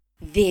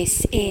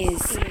This is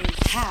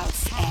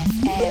House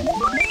FM,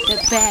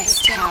 the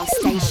best house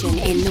station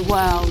in the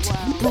world,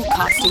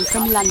 broadcasting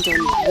from London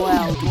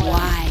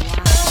worldwide.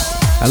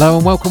 Hello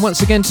and welcome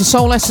once again to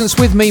Soul Essence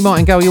with me,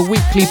 Martin Gale, your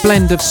weekly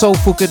blend of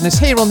soulful goodness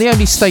here on the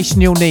only station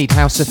you'll need,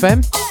 House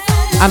FM.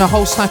 And a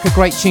whole stack of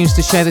great tunes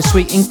to share this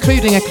week,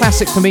 including a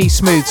classic from E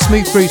Smooth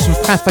Grooves from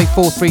Cafe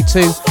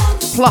 432,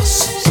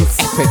 plus some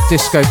epic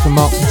disco from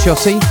Mark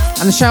Picciotti.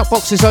 And the shout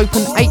box is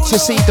open,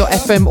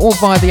 hse.fm or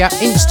via the app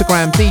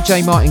Instagram,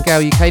 DJ Martin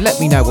Gale UK. Let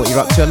me know what you're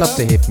up to, I'd love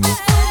to hear from you.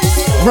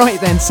 Right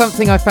then,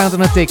 something I found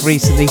on a dig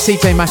recently,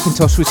 CJ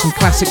McIntosh with some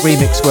classic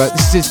remix work.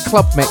 This is his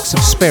club mix of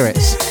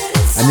Spirits,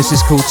 and this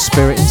is called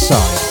Spirit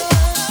Inside.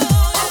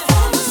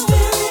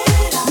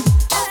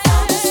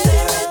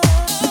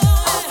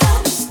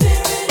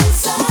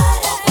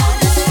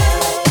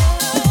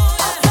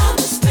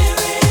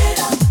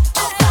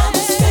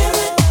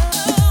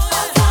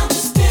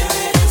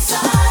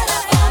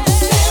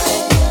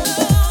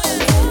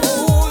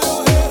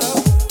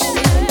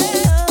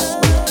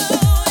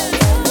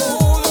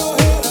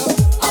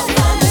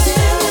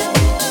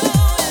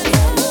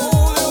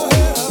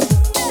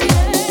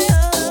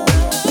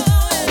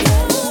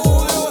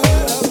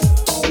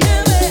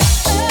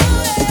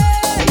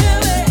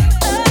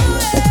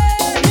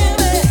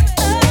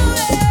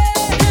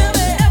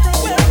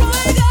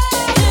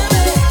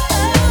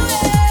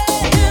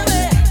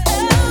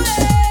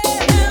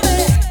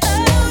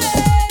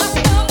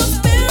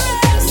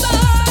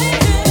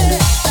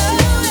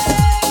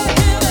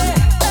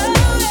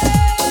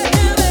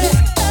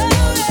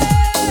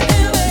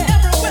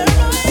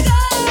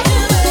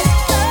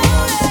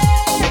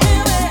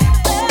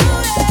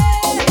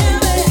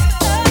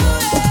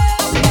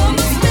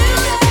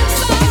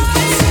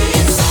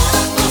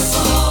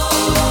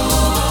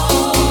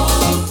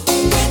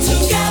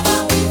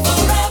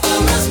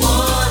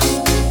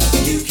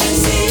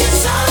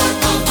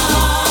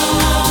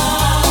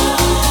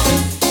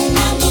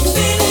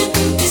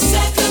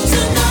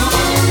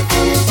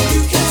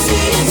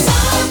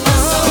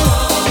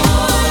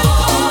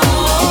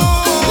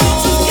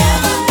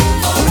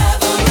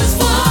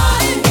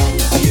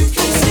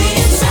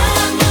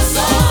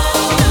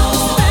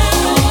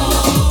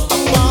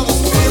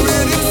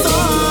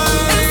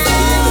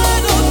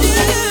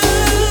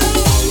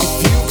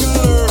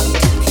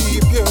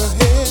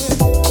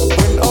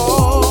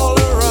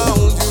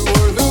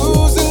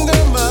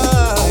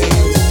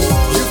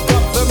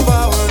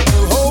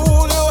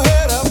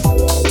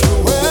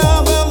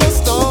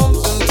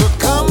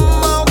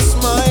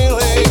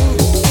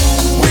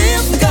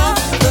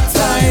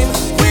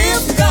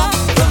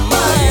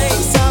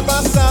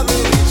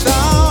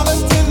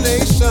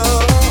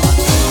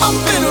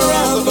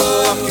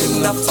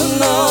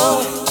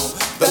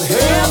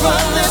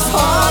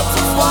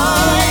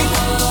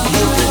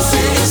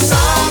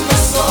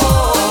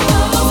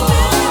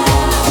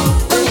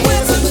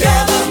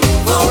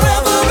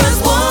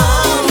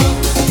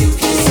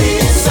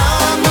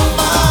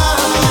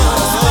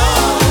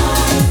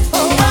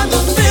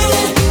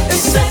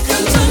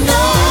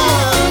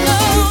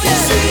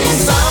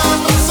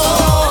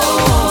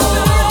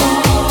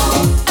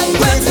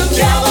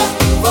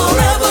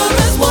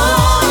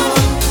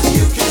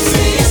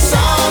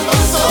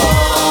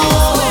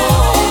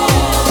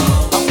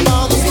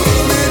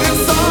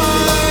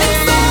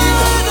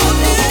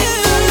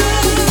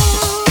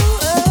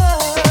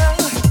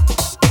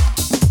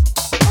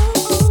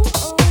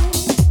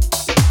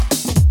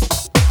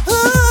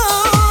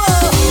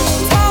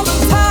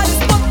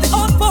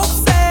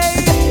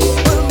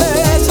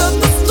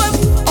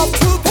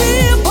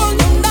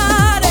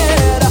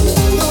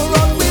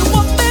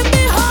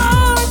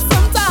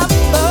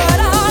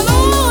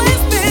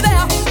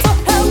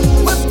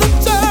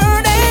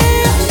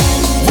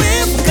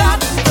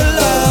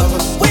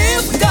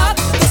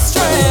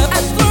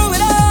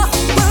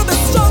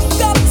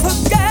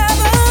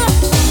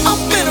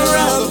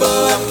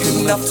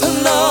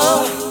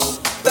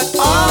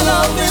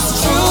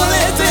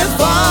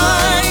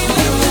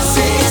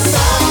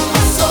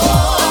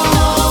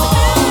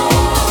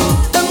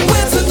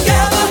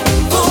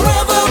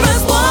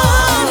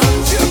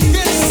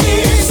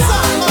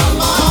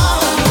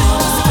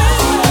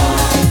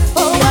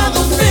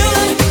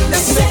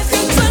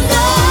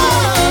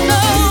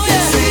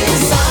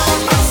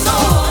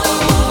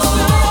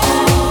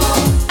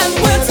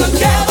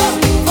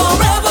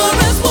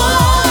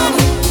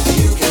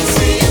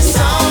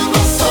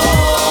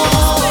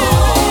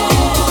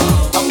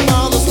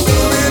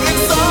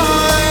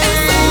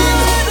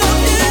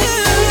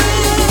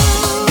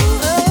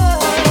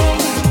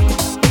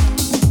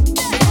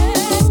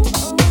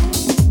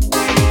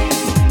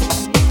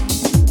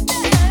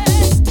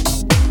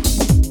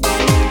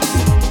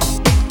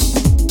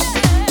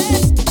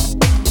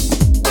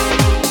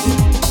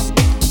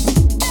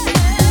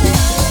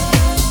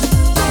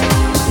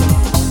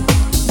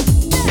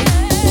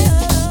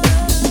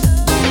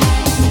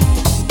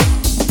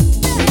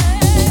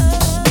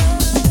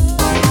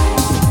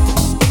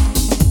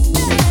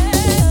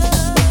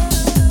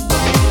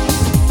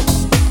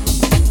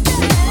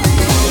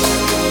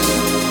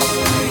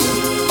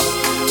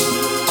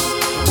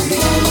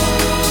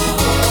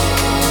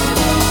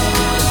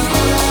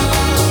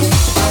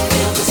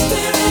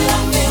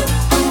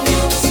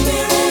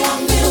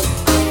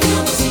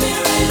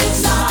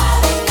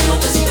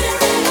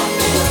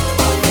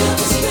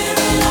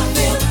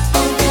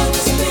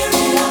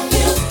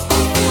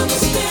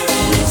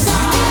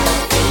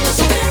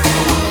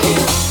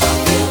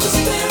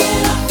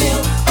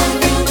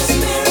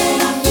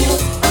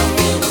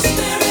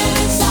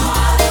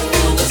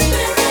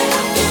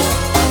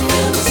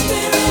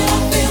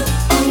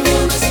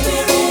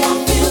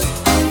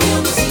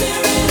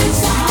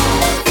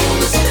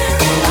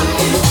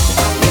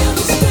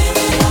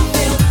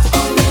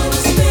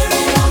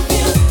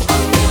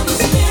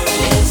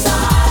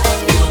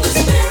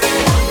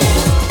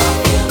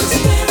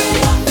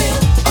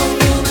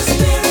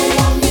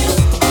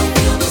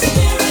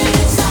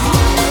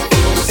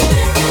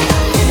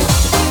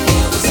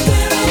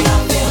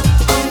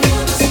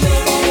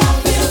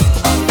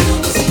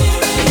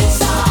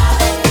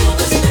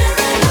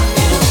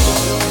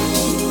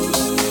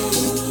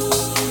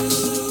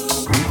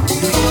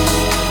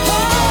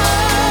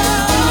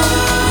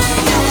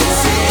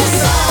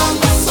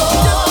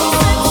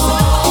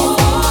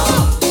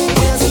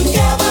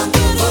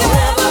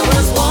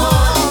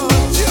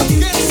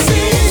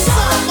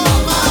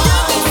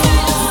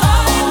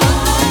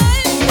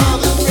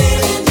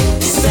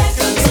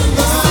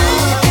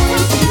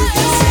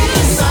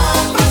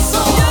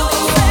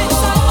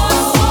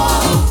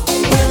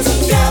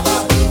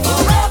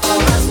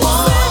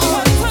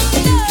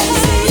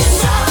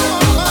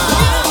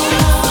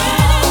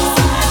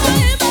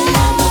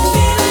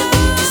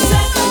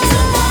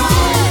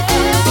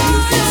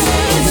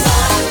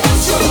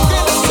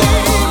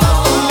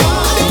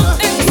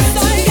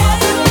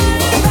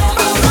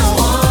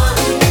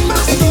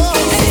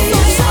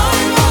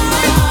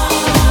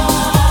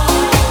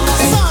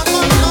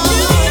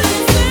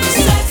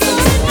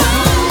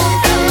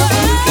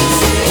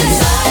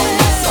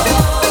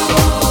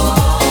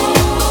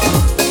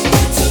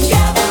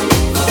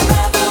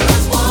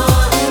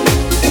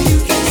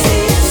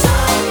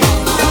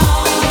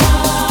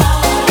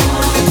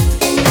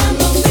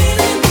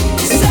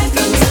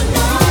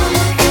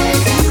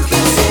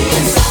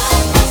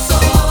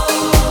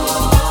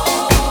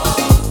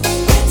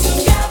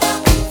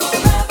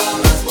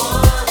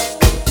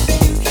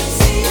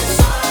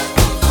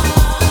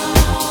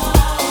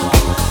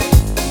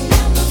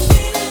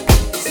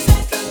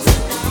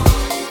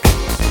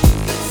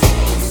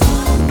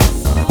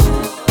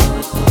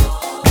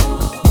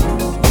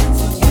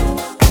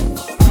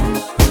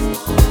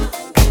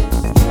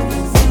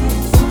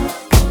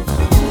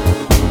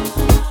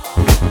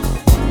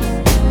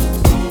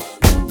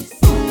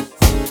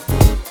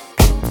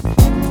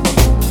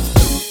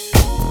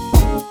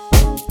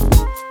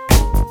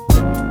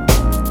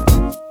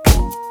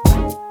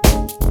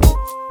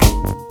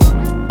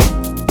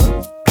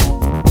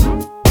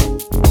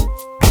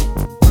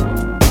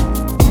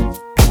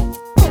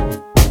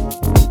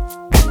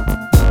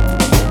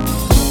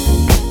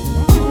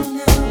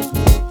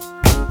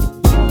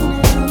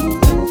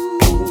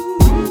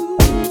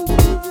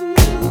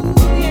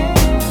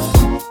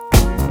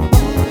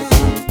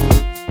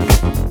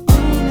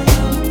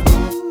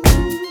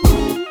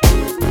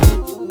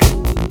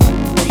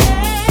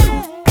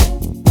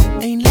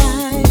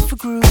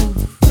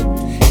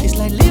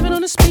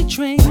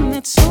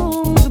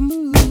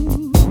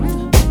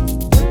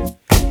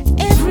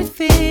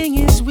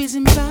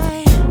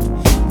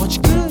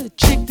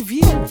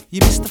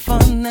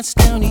 that's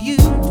down to you.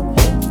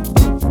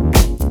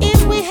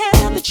 If we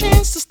had the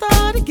chance to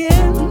start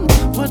again,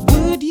 what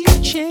would you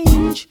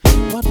change?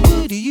 What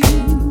would you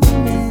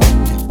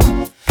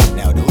amend?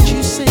 Now don't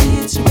you say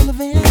it's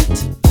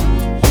irrelevant.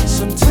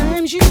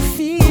 Sometimes you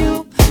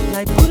feel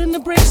like putting the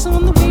brakes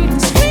on the wheel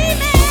and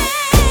screaming.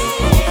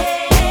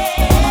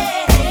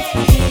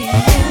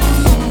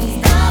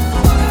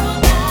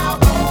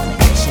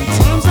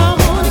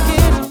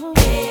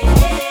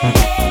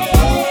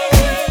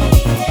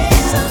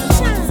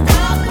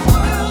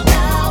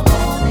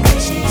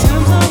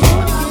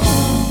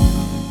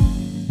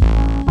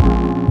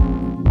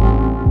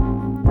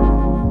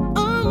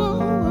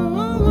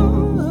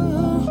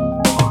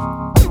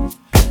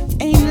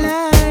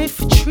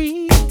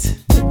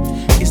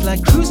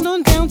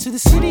 To the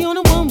city on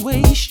a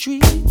one-way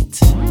street,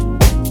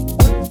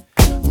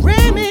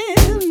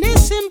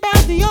 reminiscing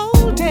about the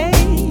old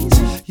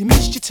days. You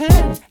missed your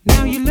turn,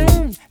 now you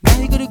learn. Now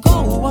you're gonna go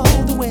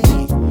all the way.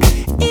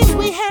 If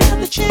we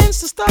had the chance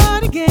to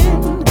start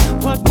again,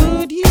 what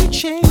would you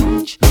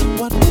change?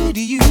 What would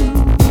you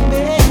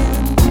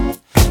amend?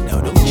 Now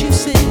don't you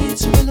say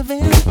it's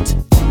irrelevant.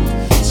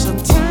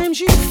 Sometimes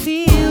you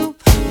feel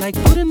like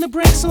putting the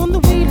brakes on the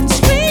wheel and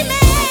screaming.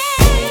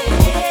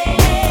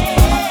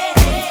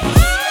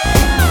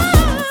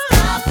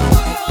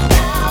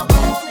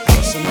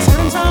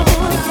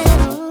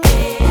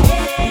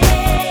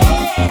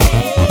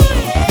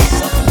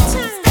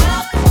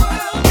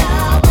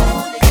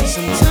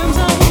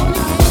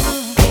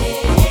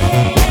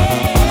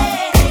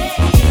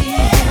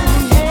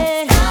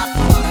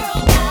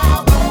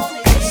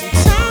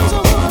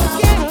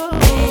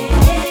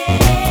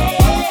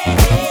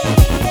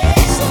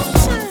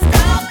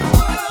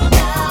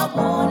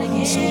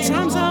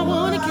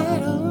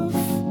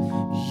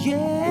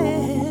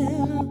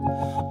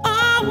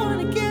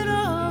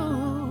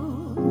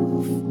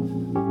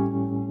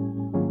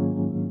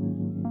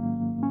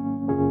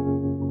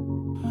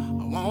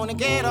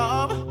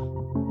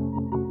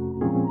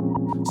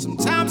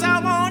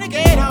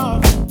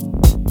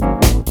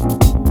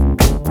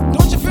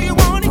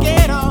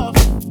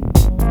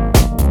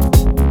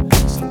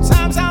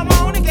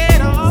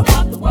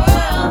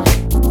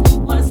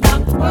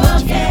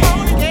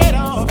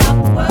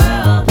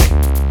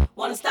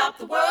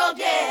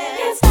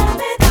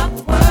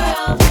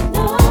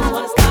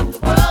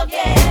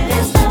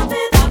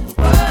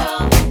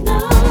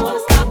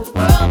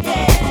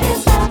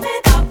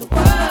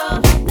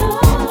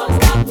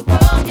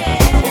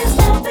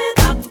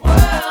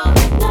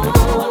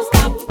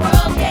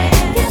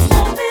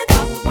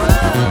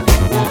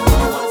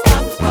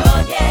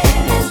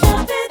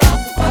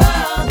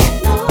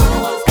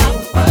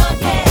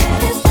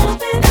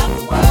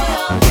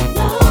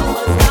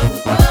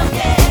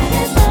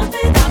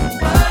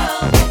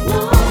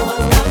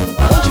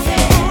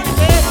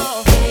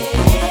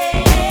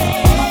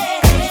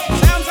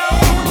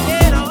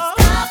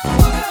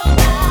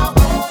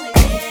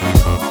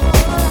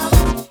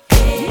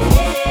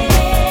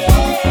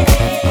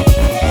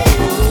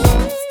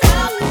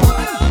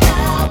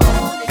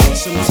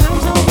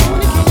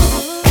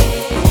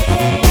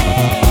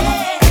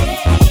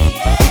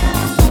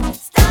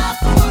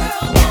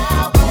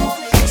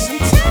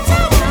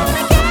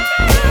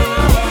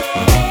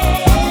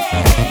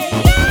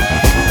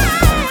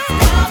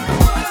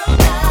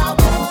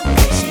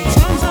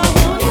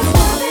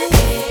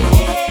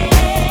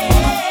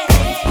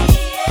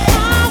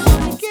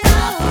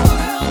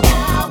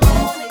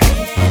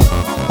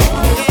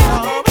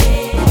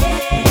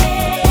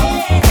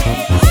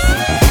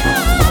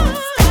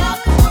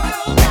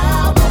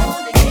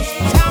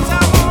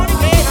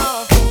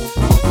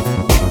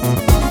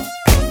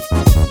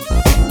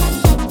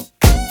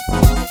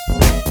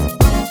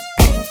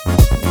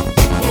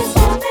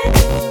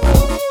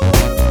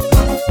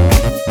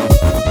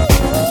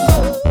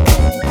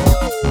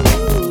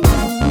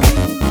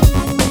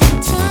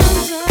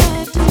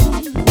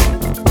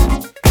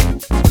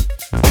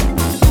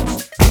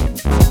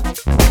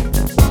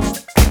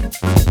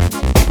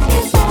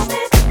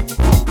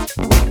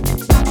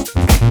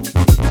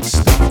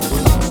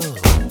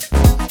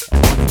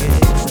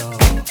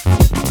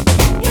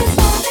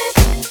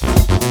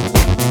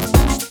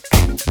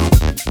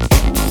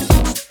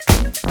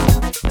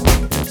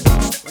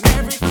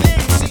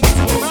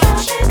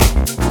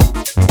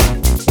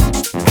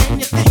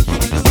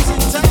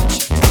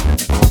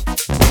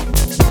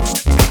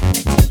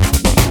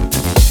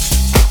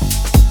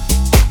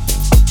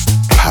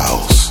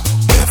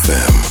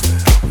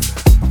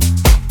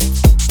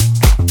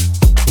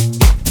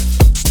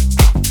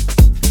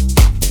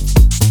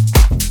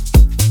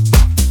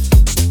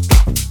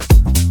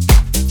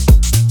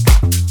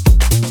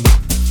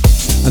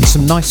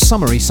 Nice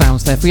summery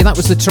sounds there for you. That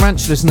was the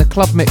Tarantulas and the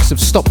club mix of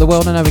Stop the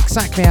World. I know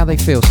exactly how they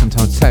feel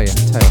sometimes, tell you.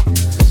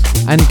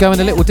 And going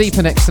a little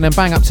deeper next and then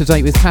bang up to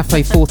date with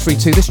Cafe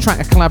 432. This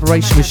track, a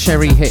collaboration with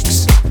Sherry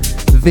Hicks.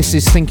 This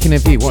is Thinking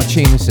of You. What a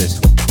tune this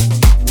is.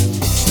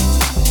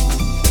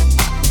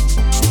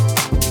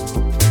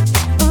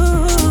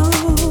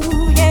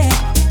 Ooh, yeah.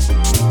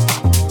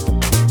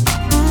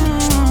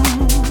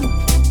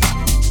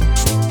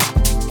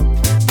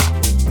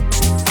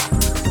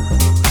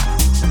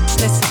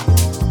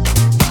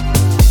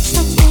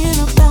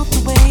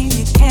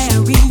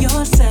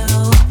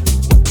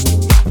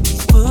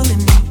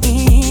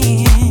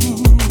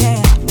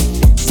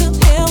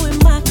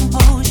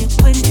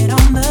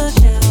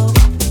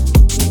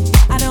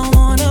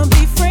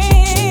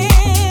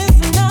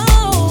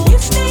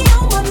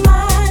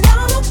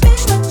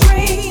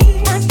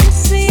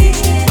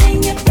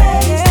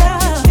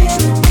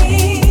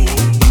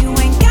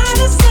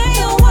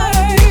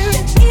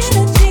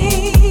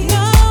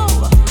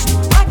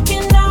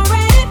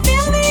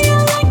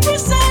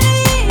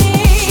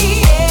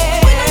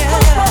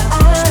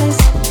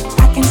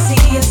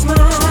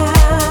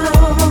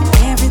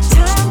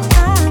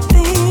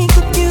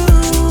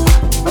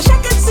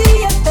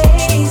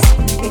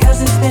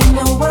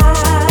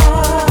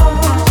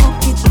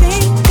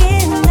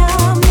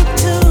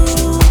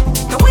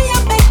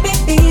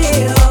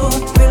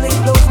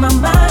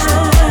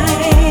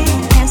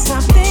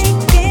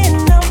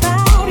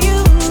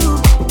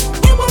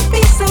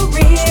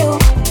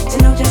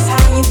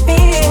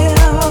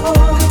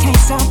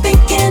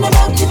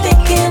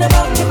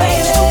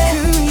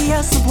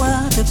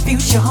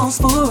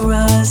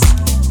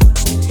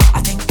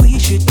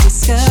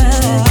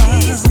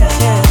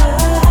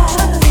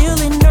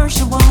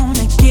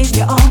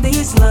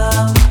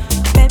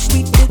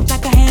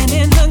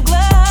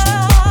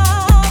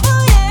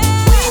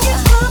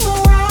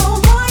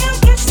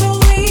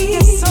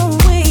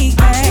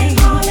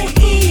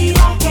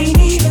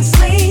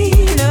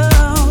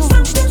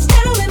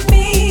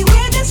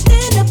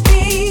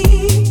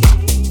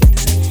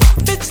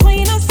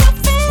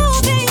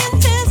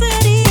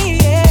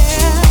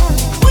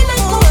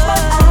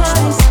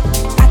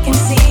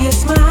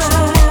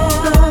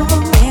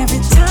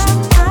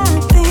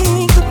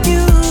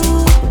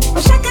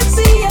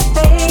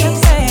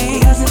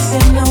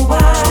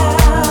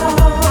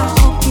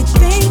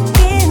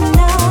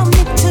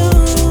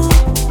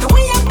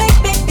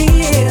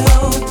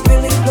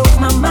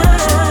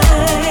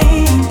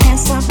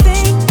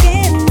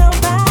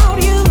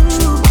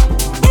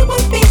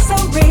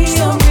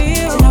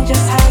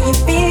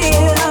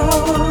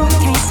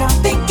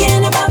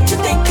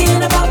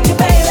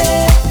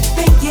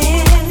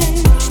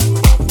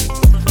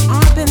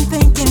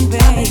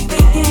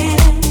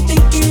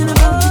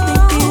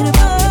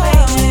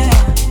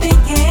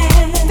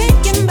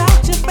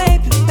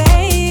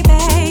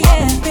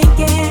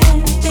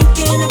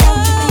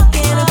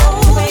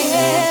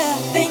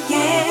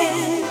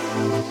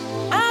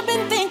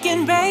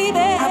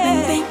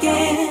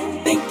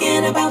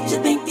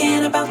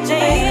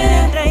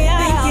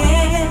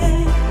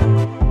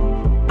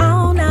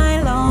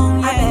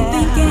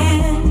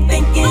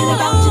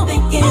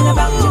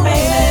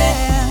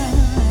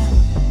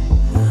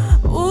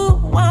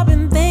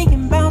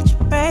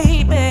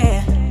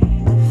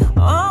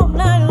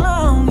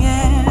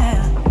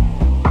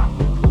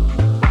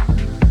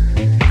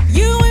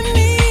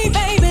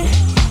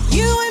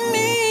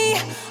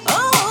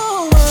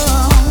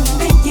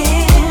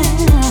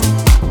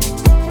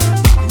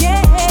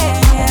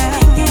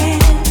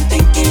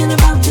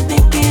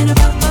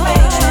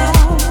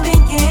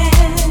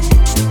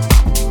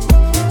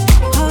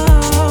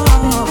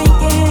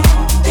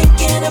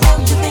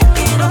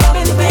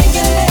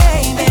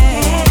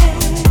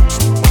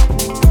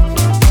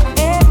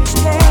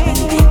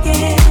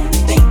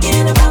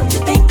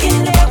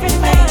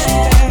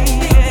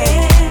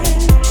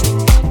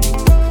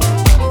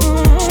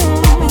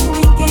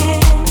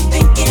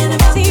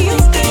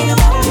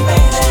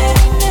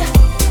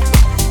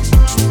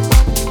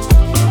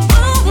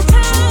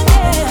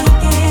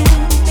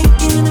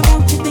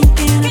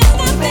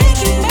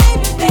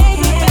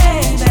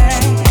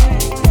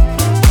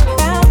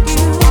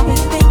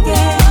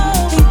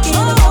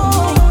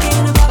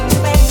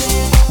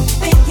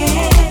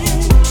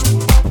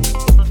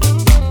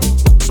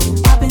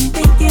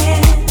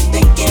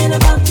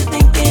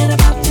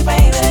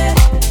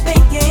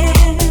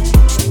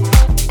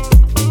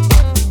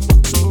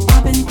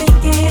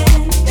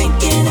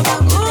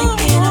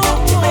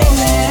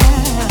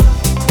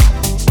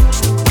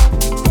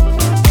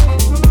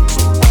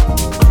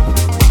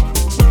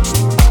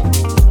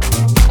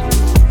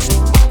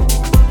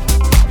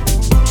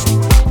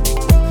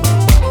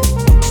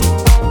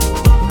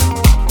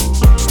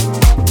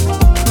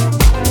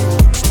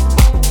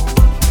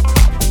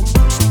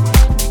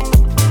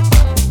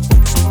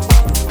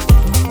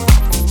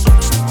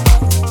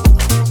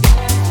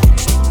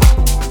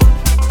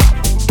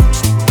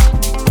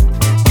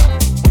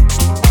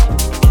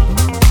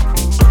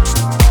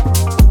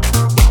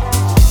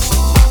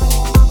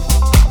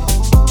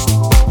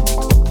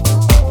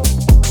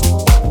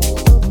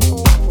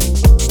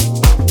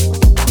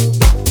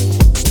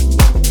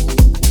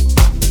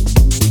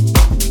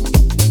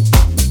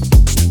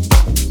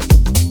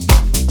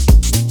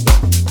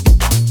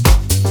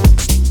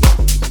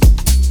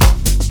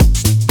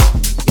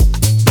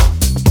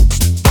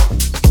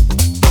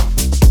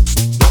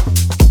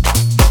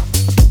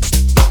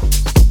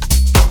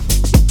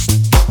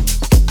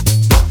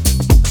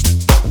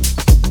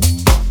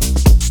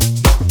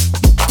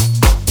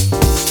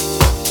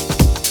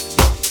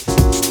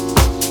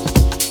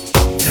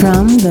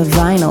 From the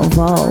Vinyl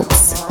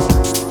Vaults.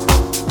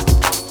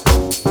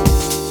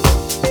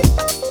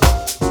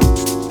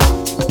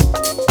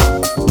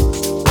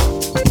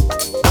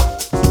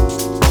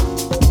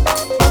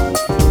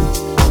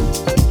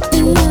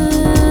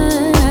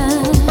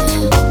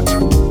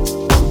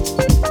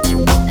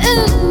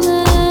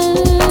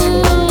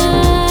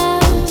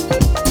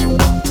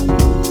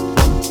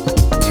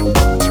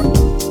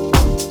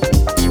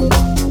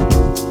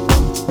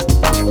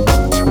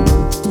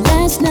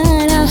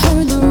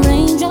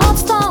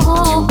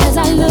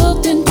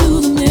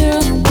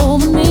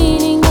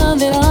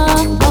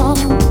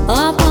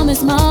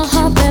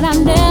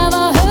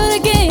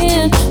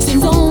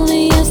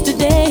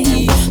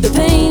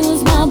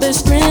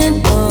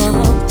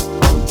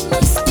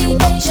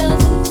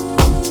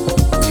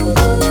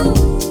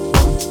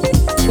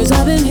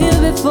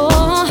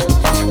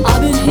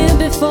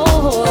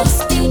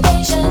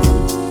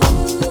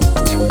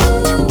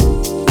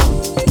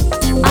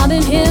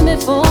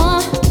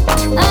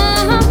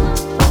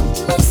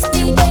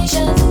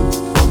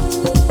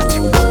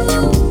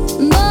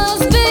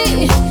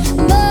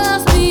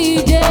 Must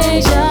be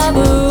deja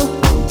vu.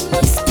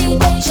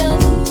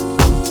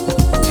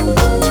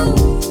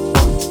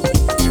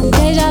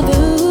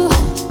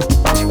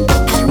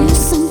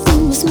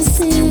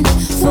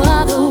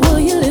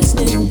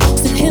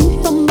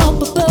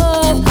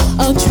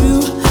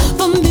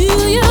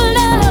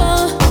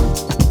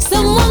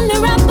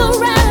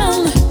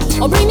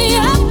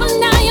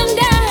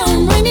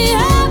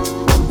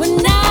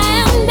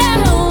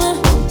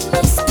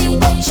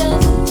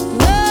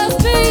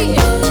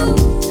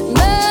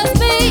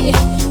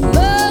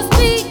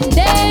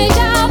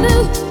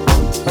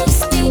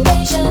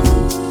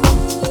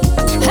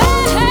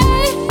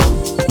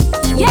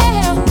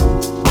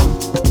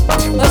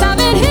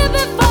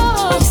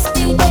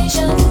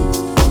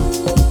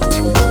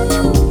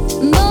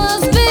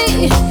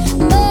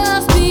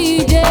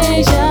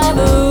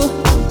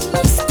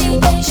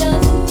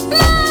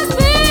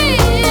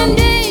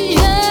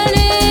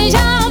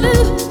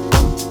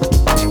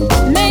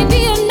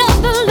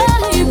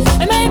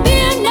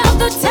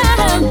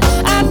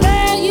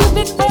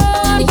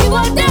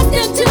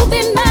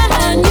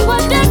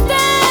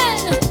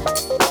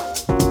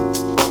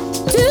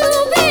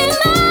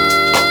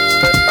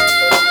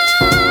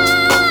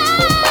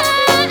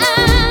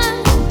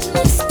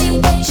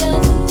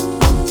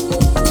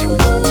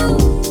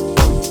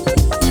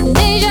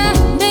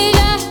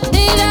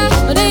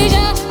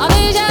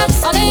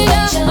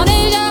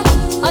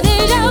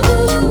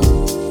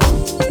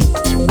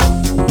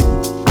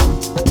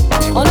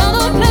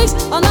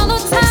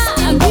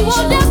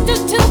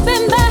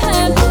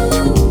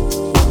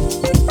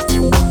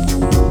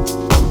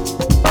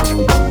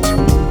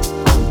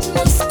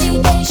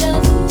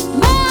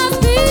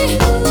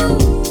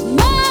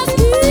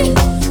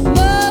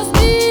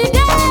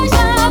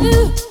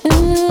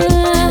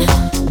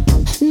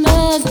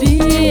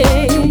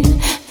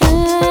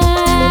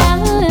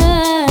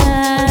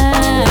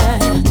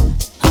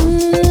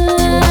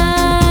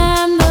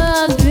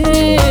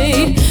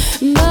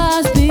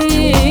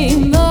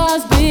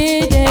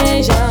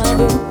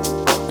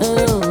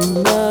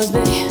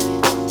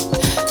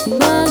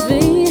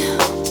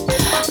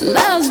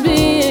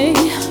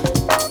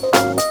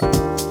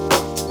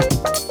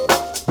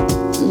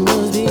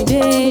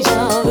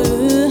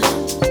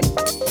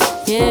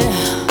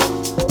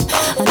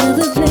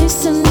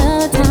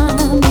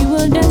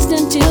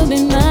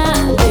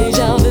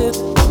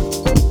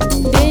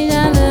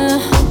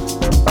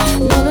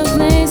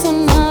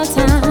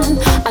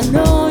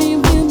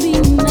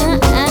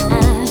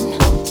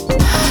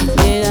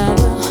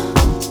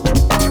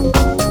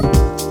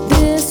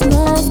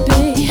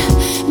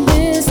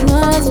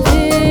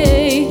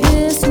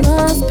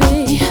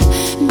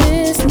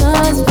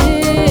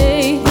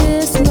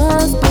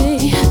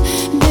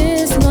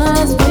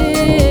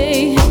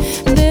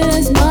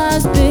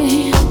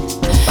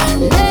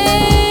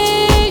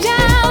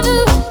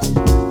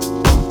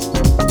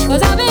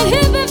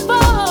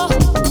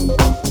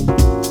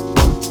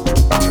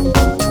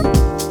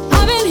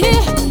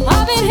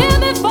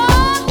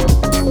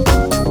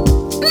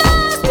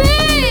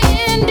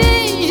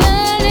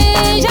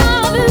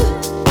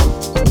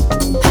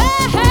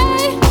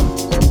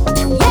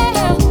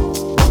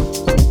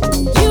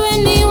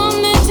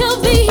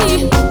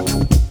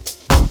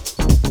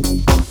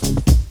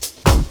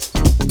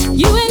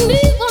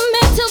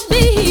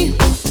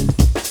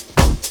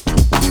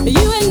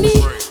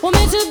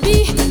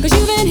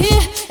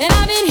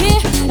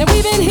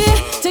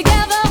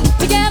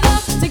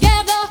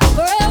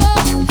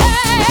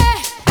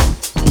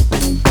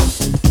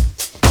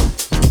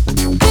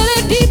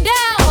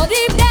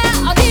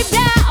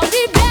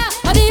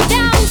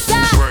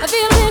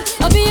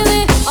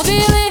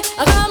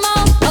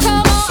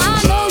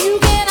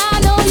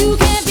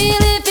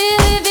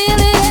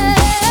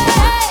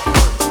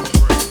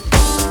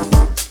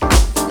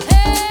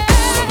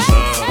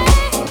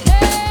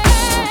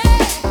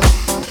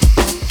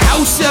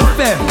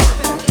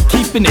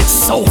 keeping it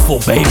soulful,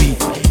 baby.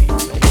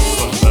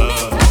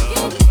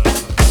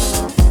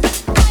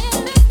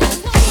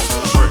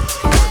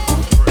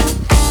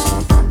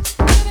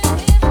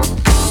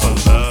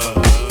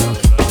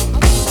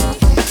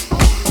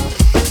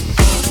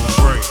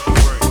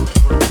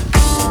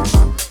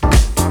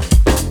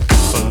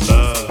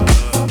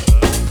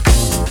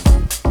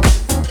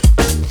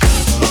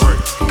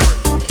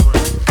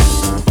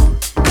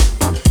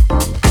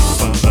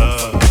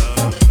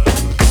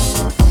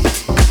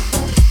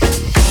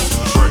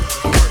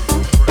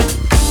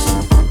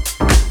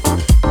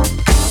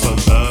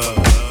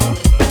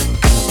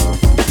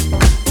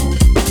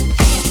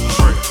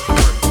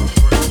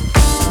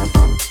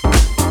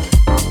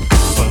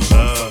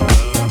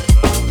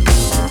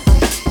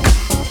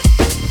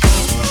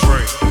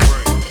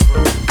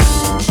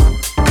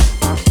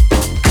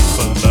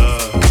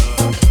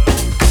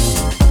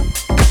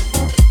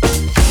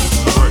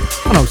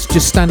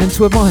 Just standing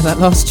to admire that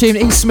last tune.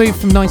 East Smooth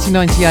from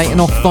 1998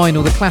 and off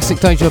vinyl, the classic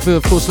Deja Vu,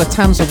 of course,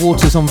 Latanza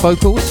Waters on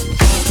vocals.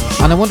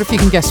 And I wonder if you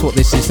can guess what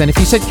this is then. If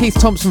you said Keith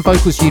Thompson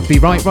vocals, you'd be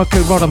right. Rocco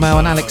Rodamel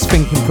and Alex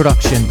Fink in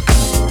production.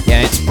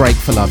 Yeah, it's Break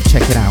for Love.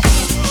 Check it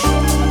out.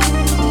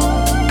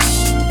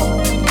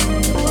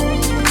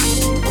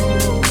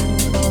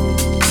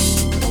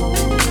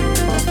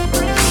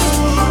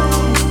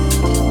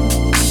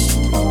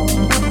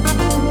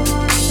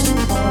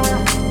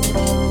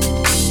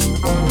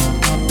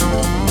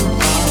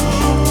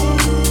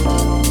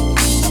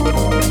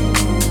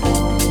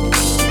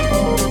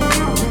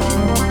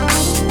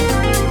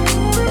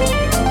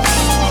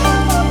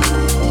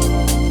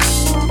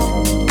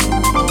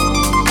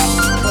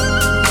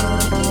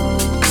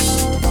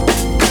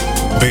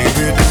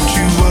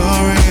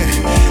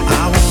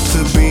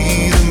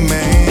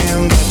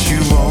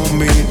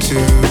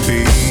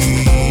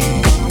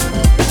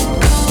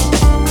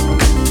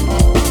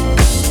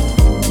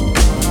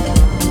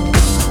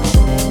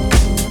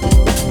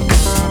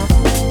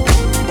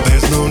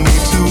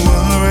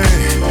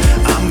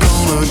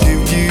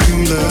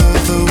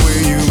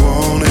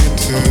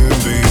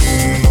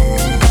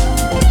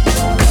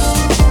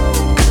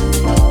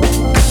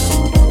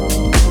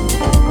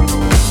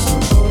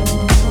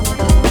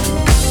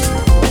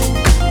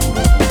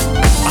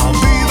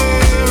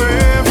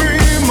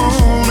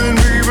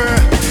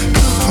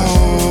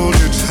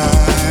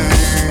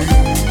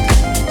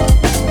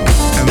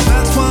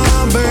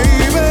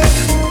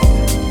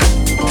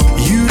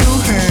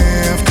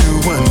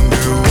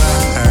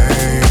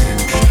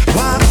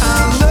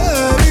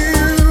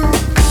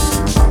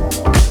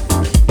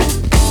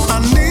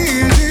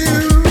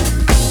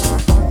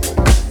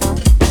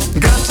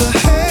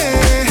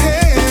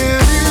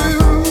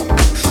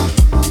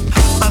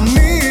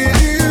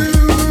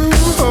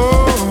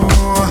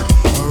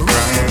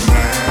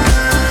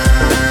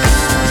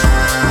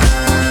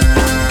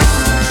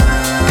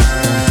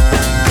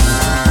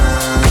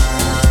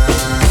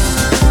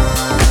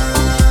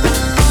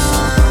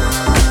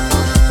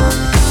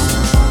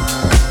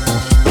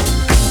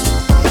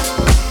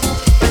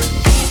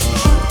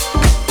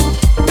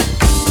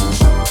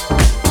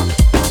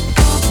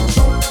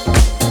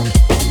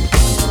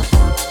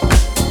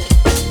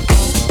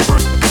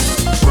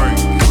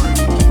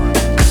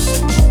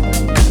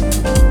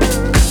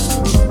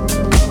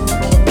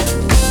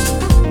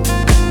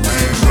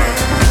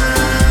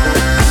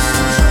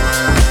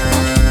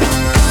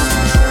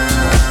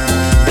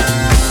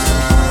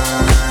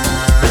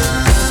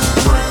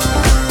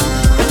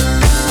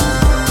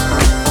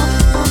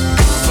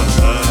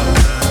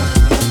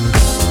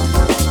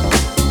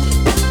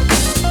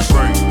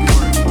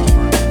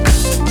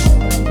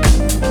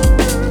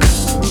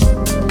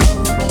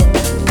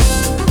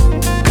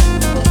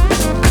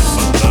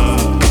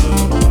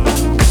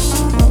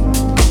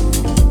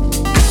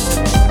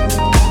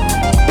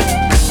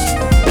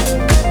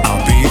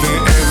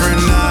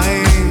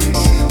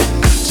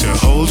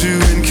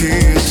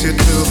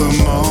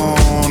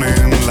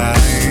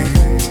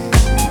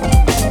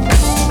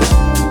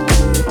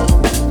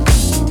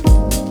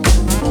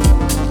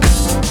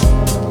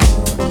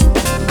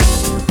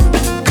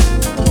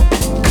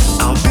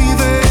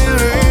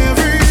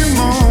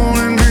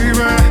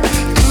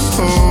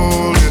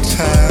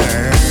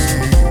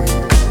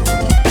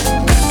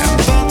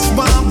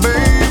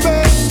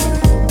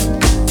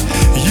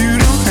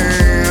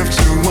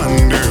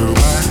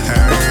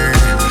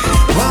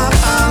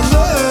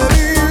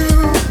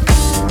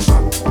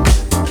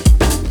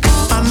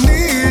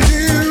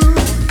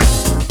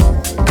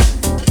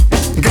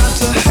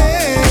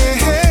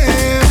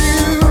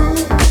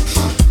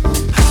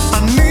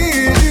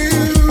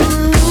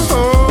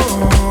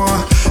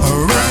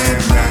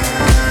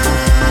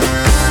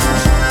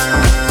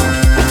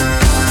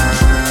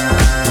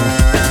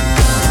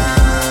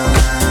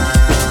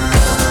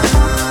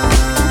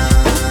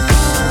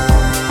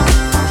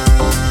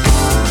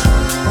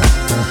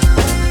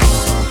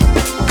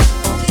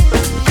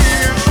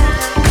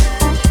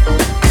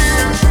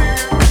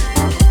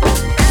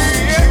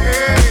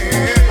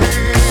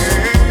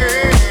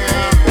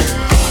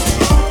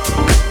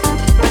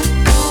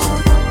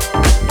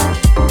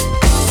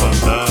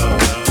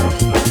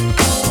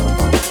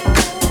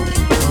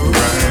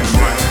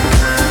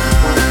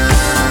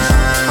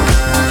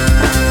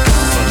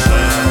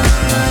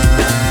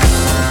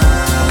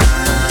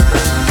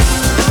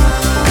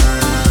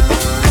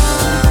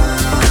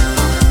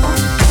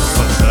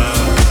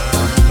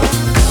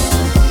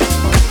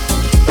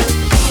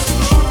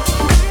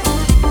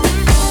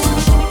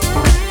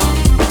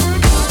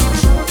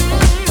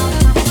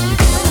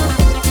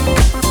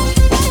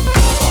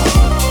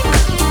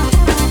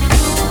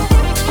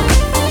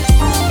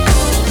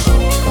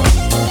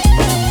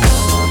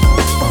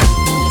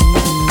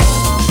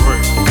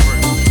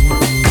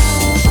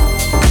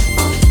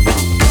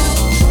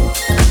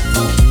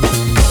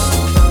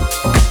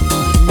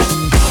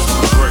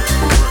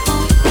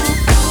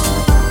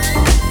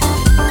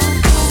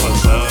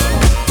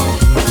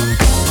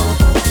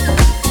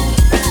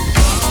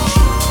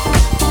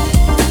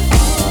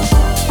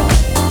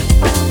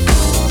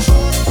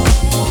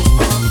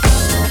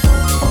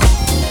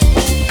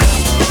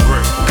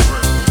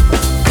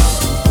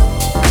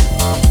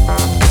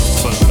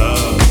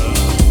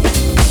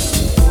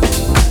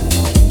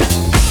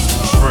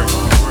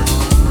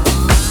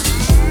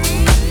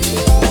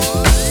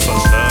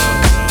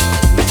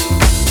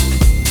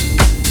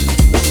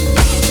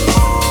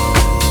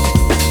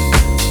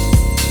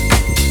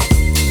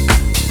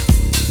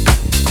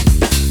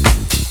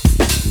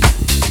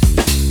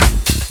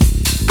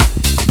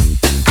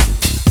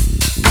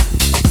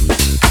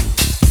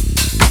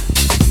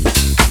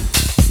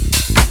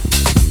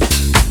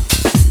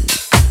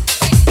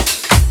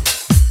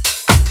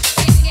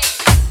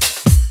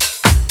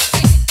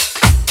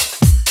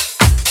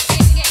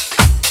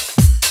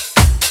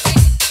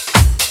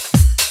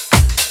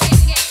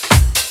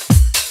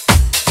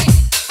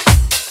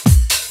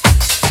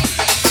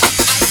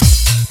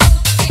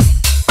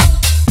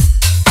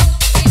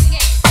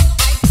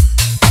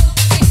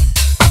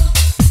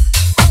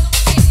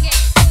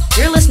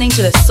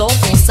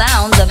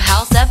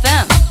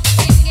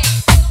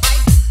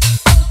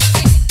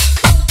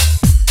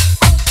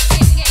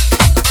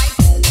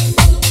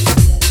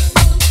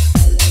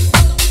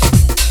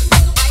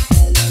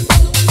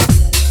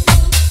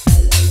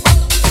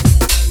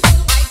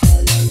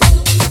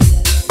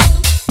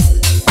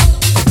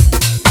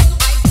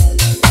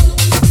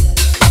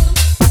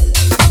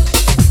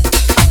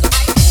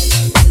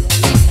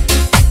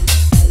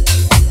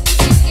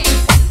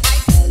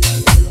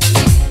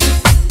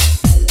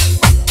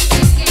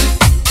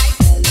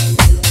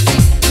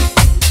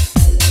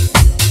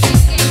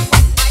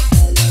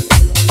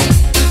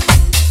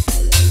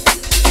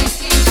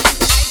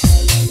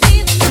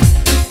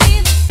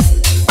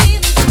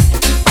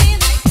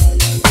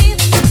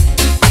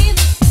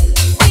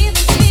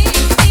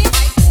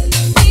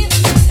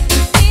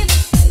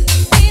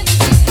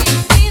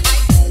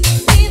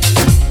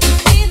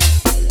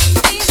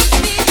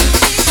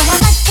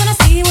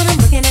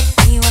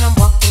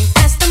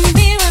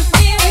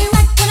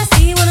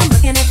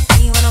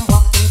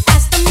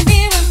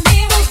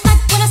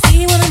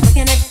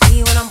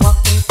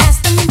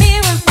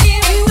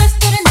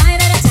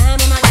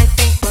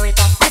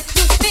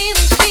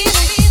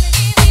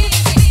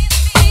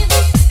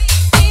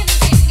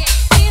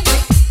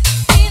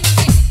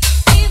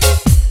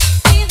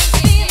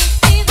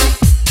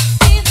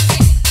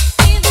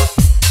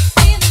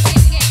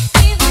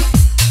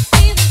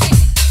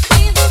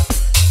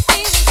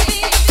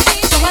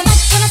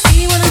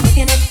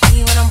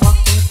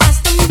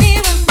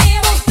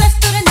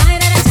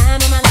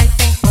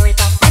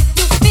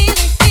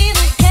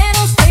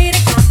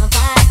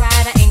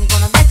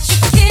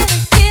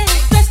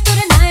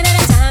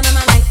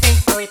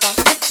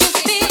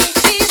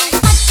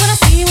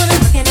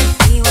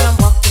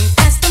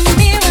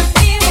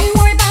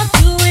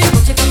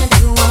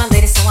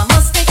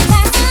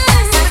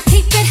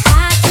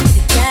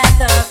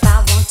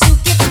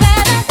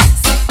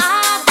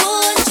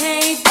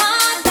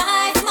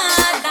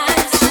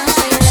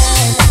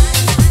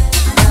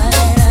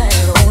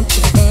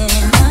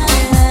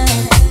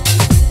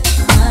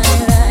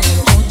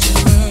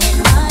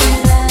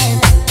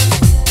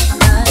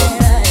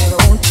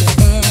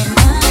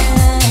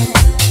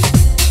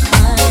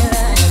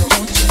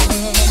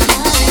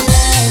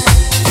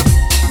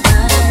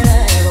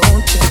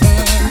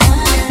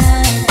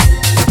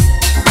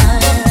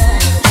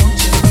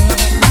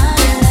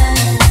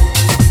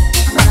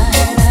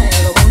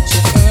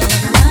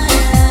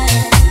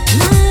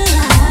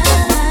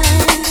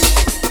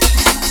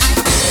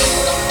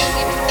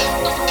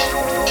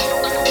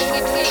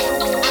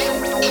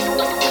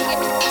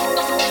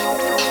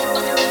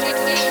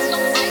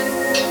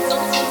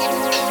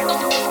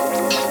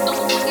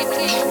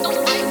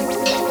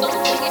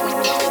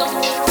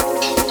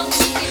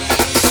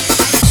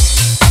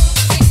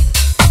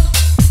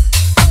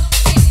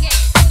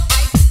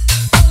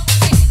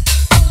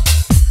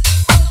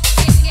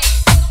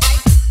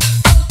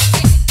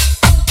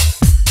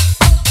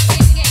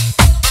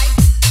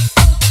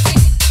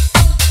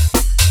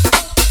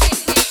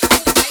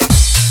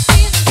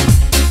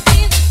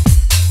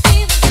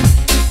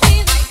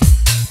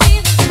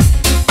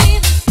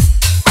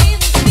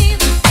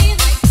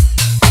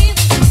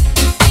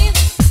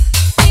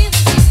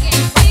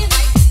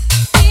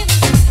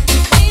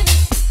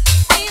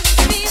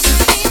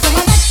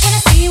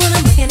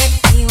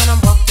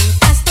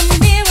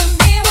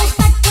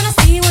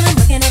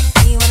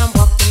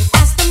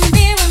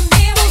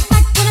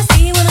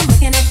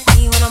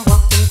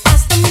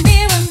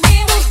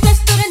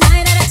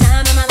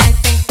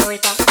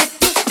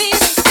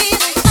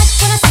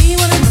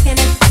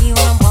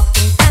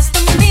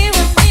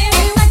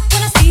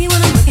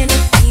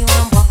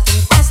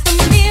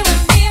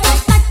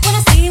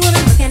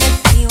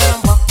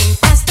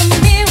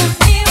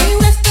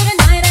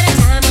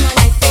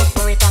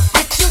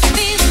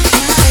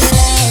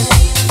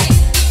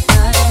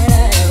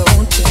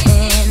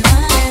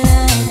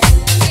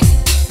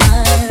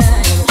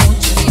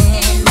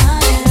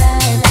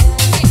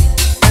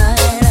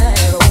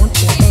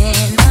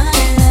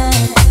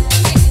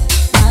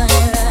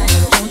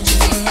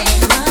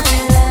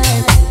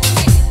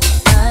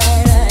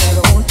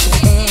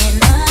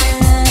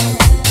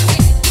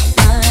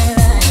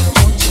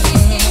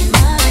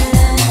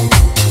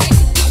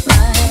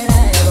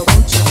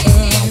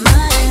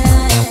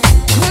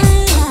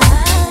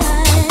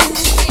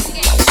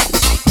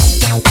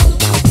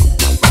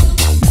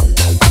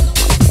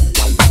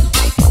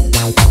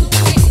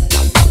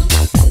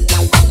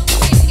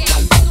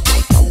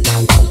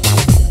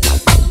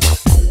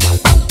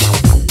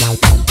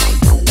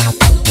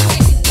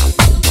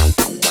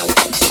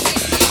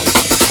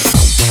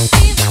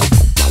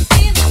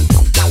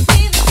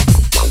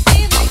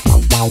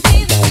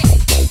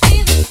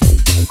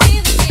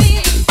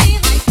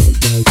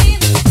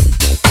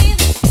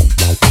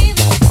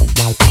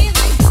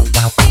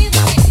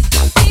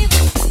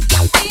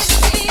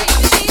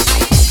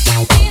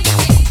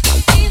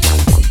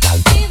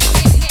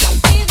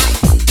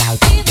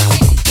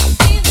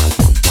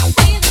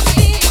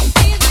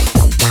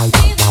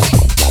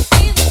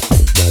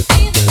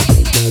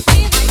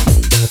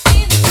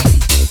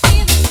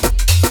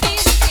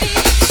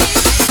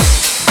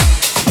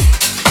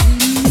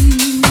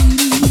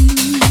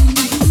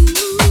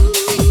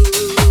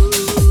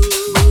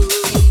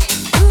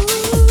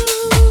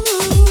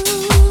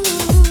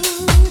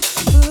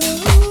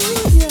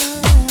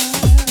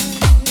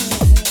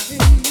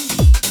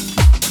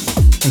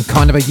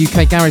 kind of a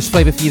UK garage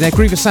flavour for you there.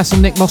 Groove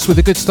Assassin Nick Moss with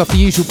the good stuff, the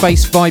usual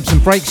bass, vibes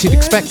and breaks you'd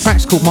expect.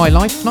 Track's called My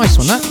Life. Nice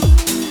one,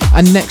 that.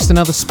 And next,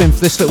 another spin for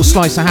this little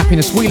slice of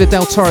happiness. Wheeler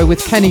Del Toro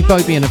with Kenny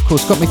Bobby, and of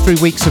course got me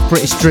through weeks of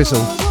British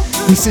drizzle.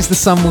 This is The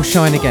Sun Will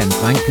Shine Again,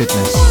 thank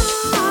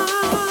goodness.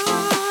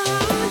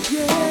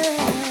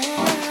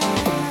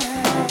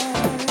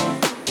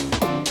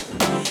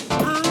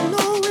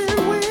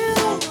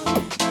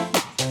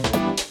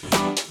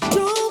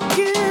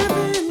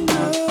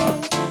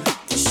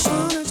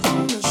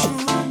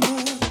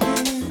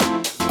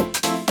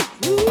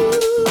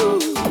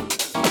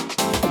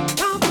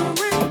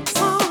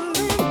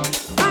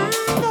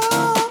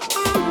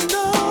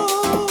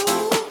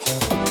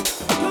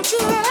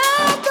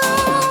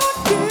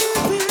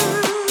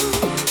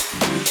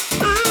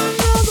 I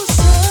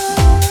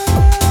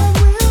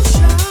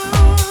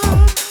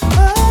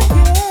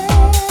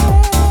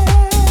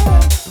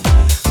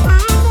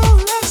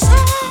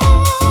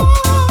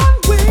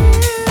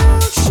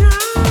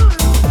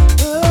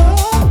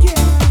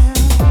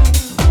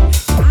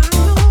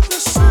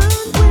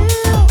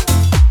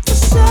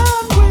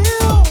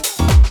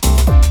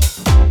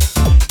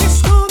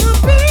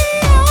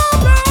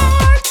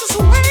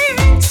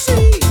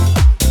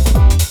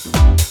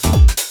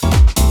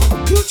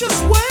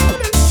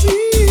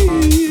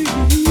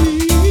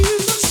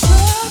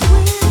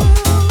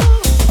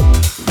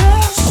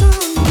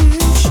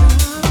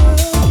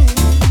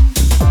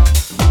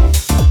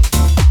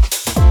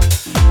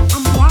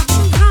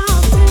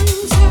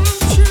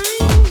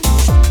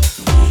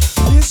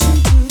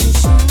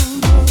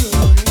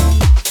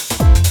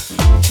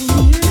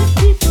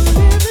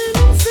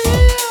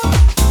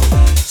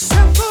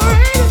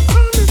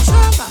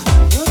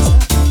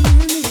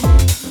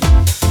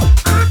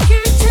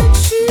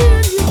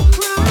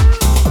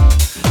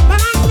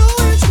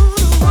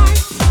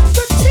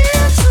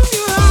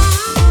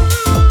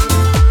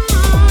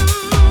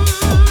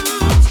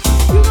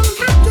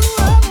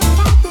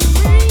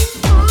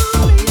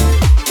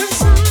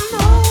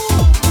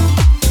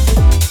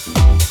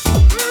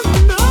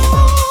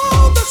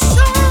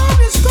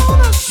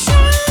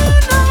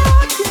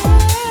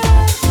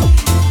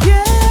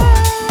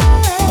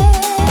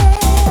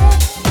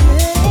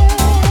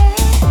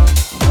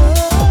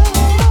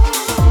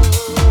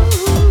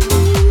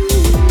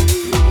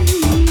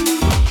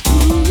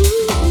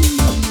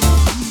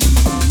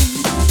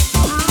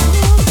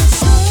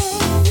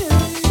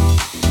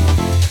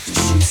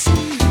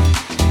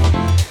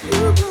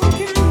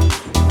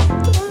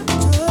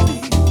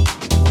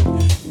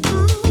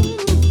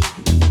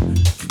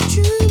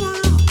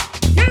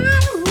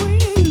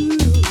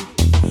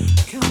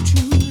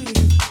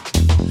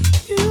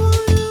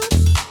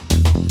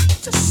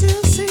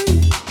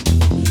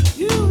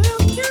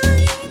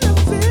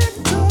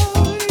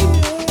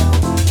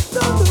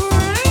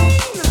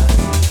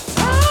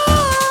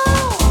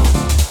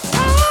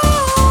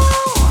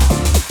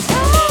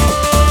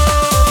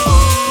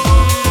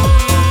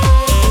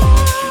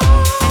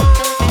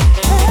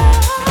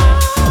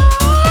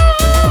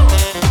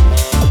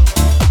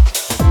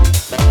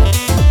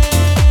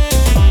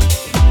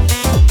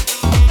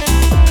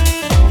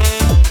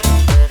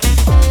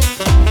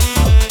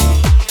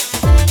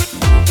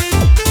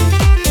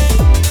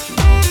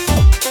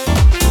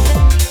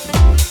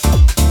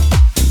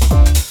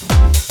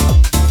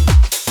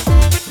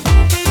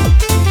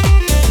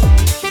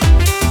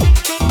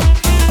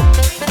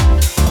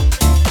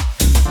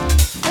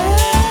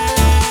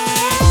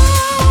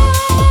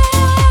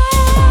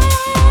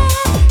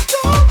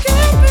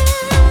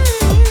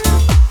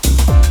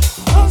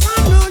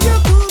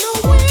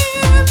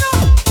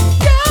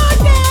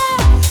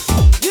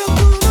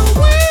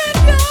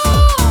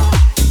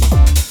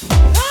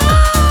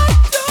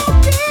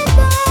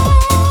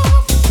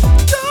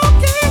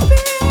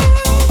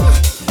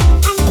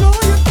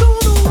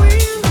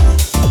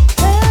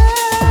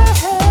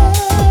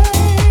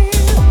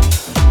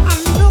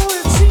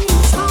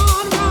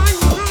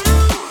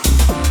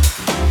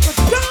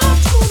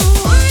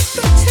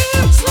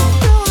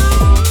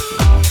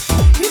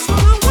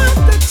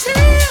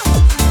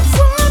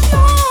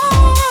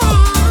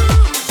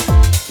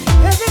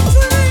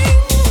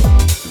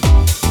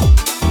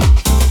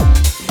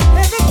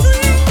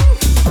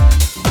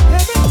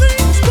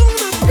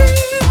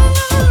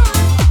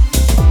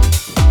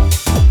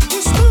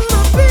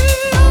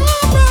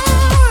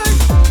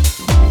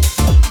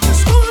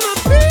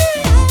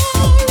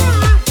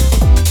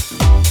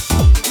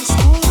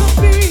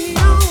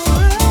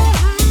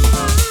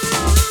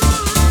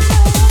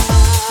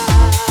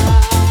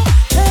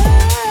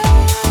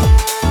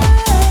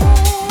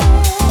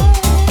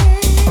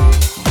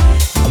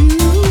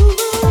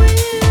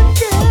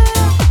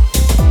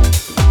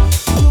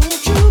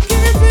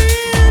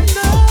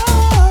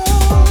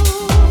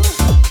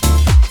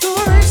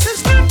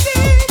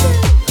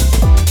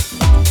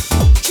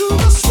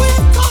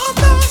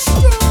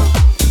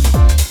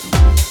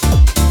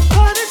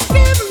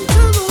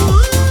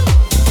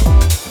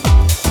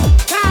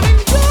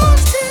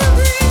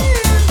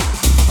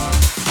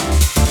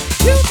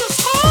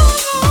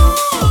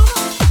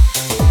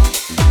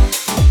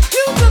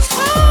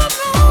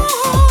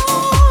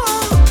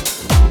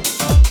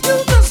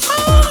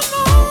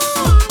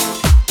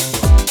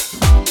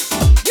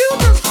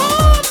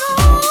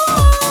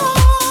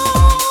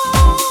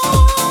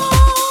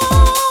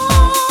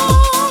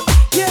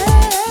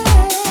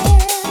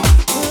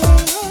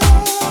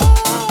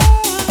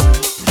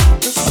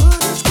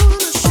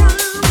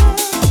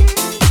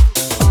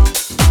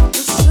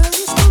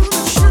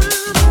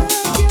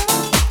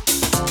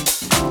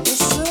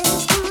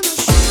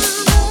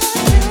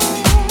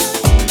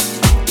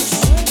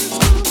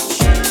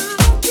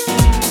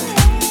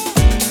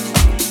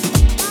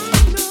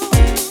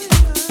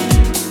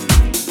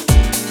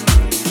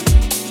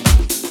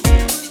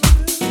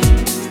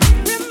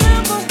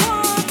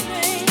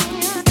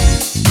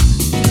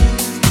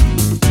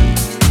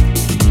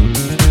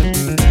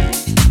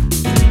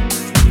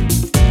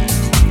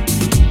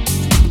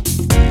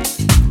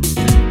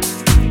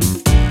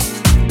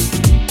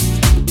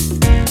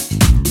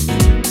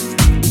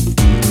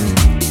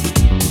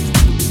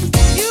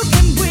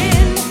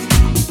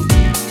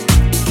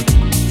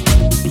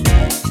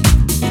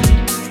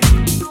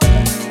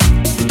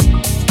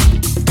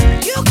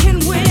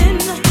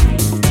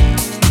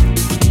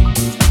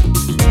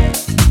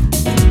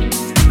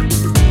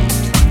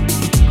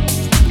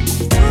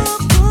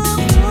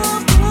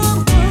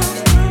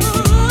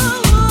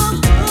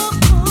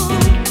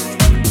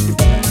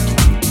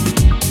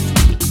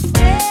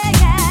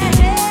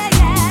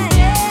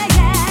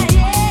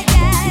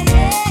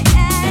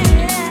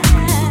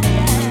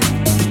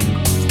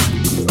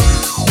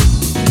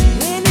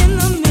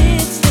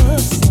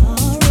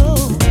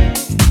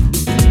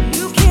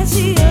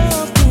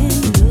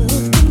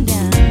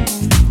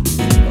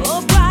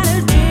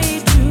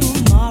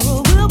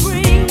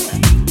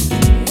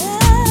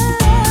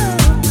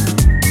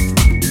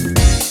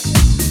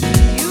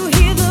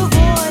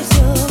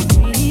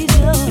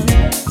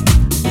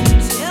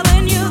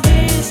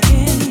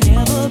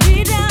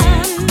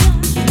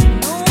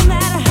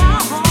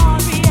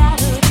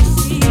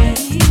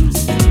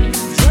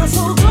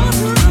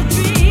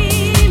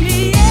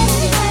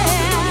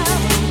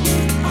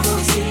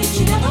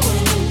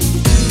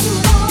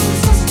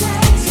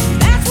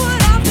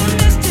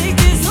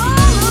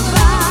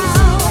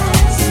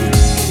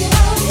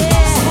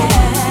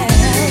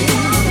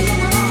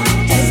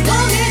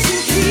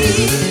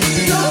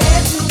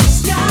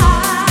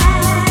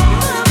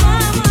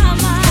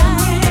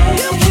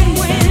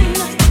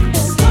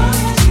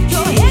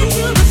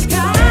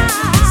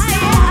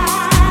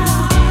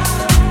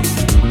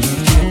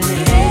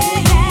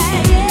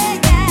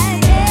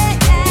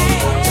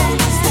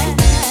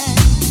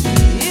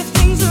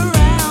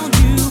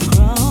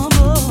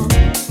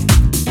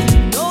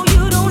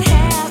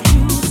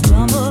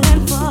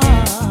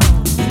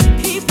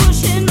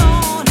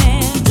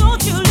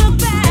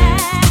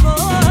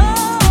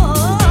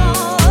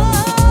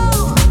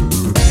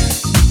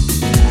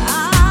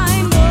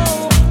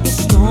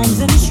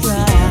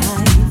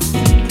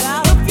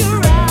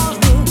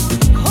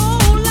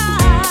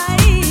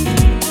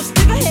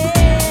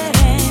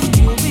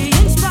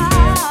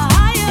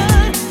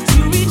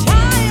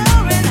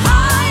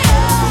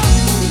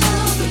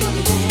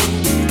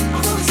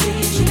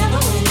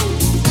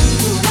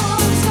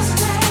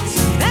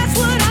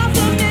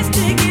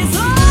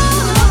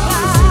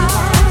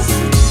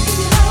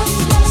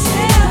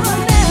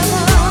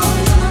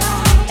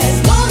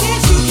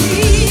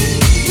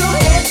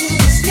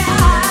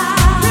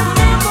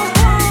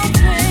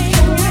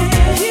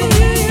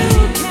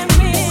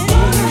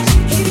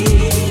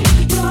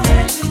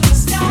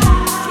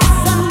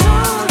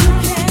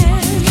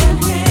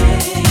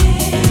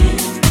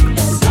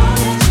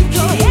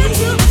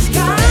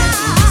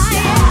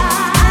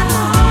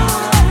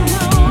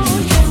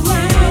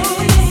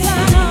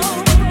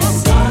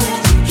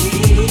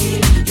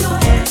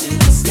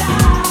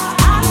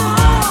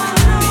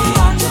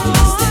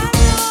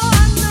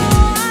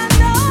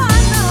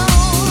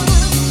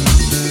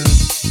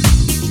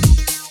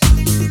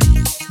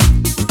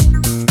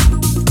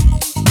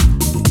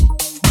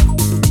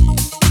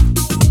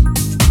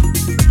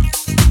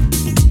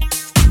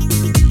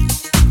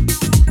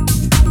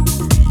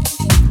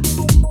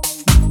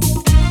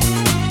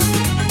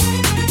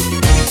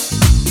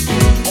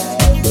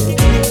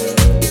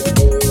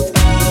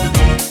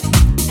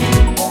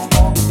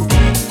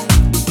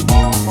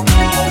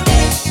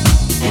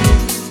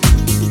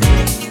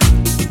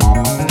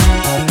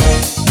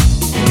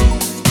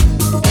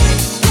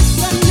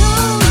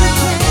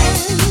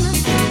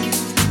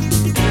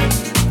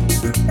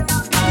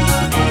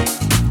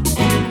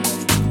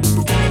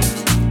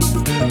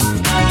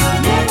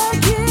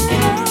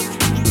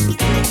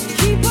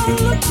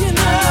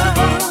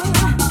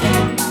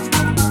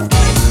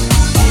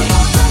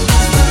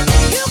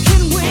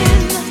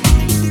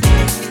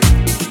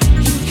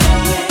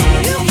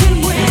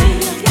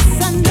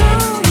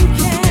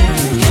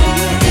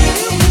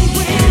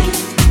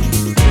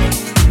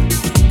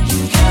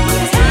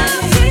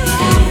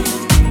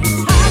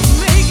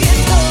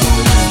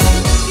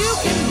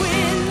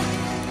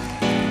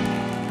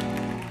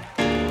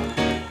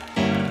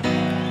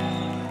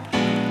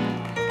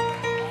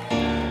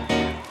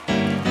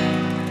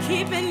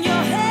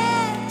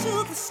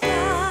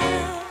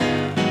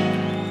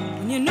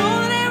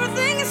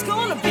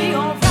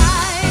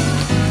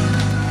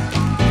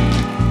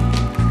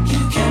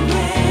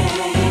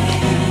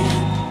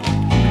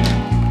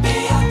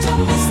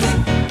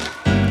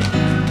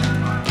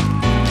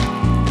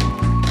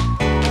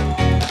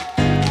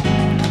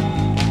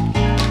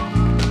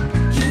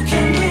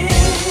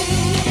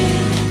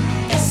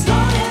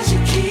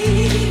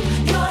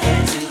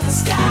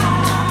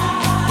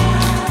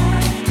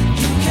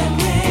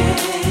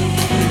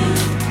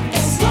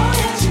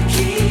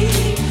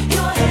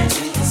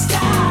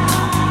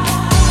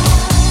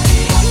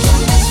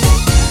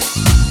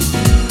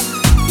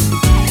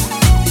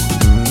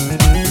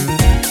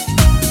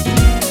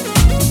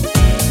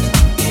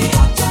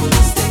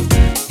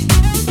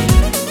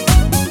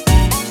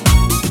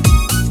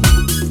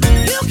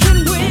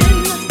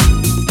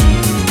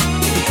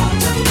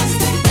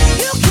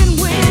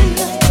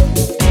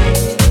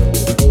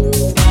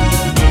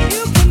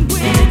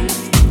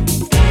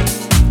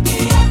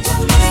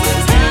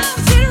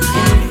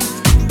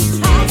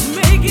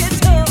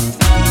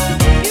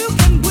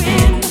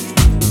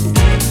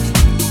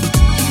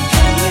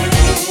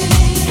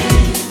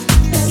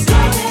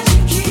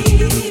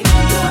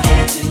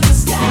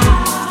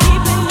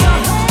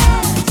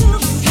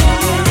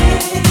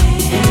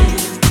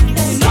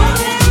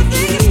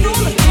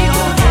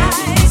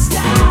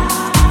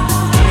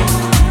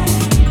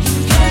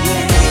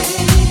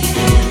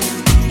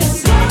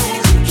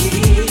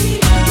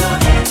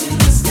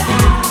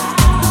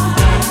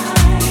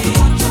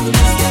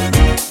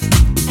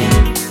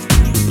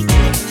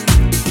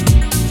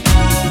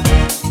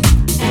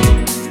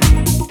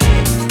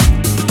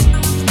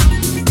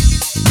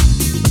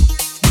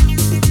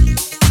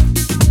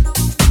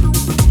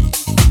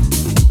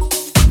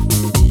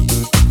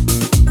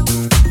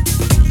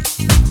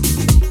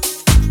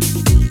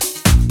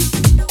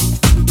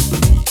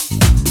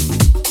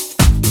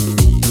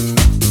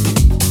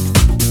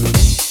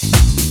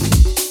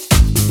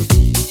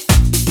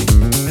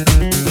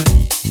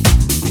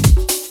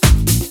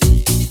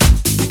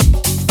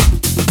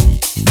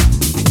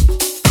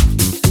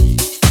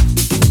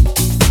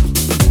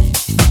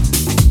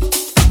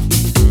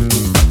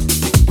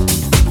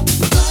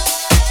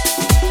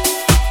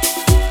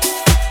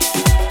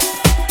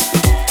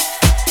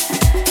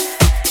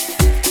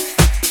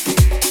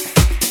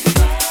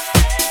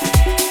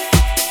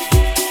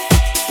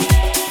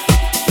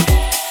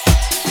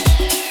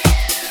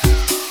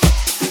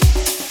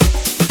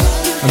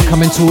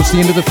Coming towards the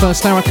end of the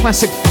first hour,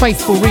 classic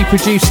Faithful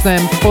reproduced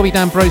them. Bobby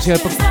D'Ambrosio,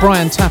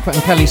 Brian Tappert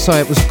and Kelly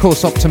Syatt was of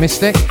course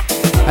Optimistic.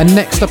 And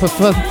next up, a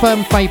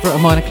firm favourite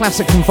of mine, a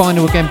classic from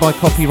vinyl again by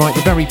Copyright,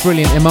 the very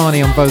brilliant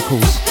Imani on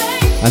vocals.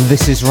 And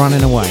this is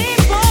Running Away.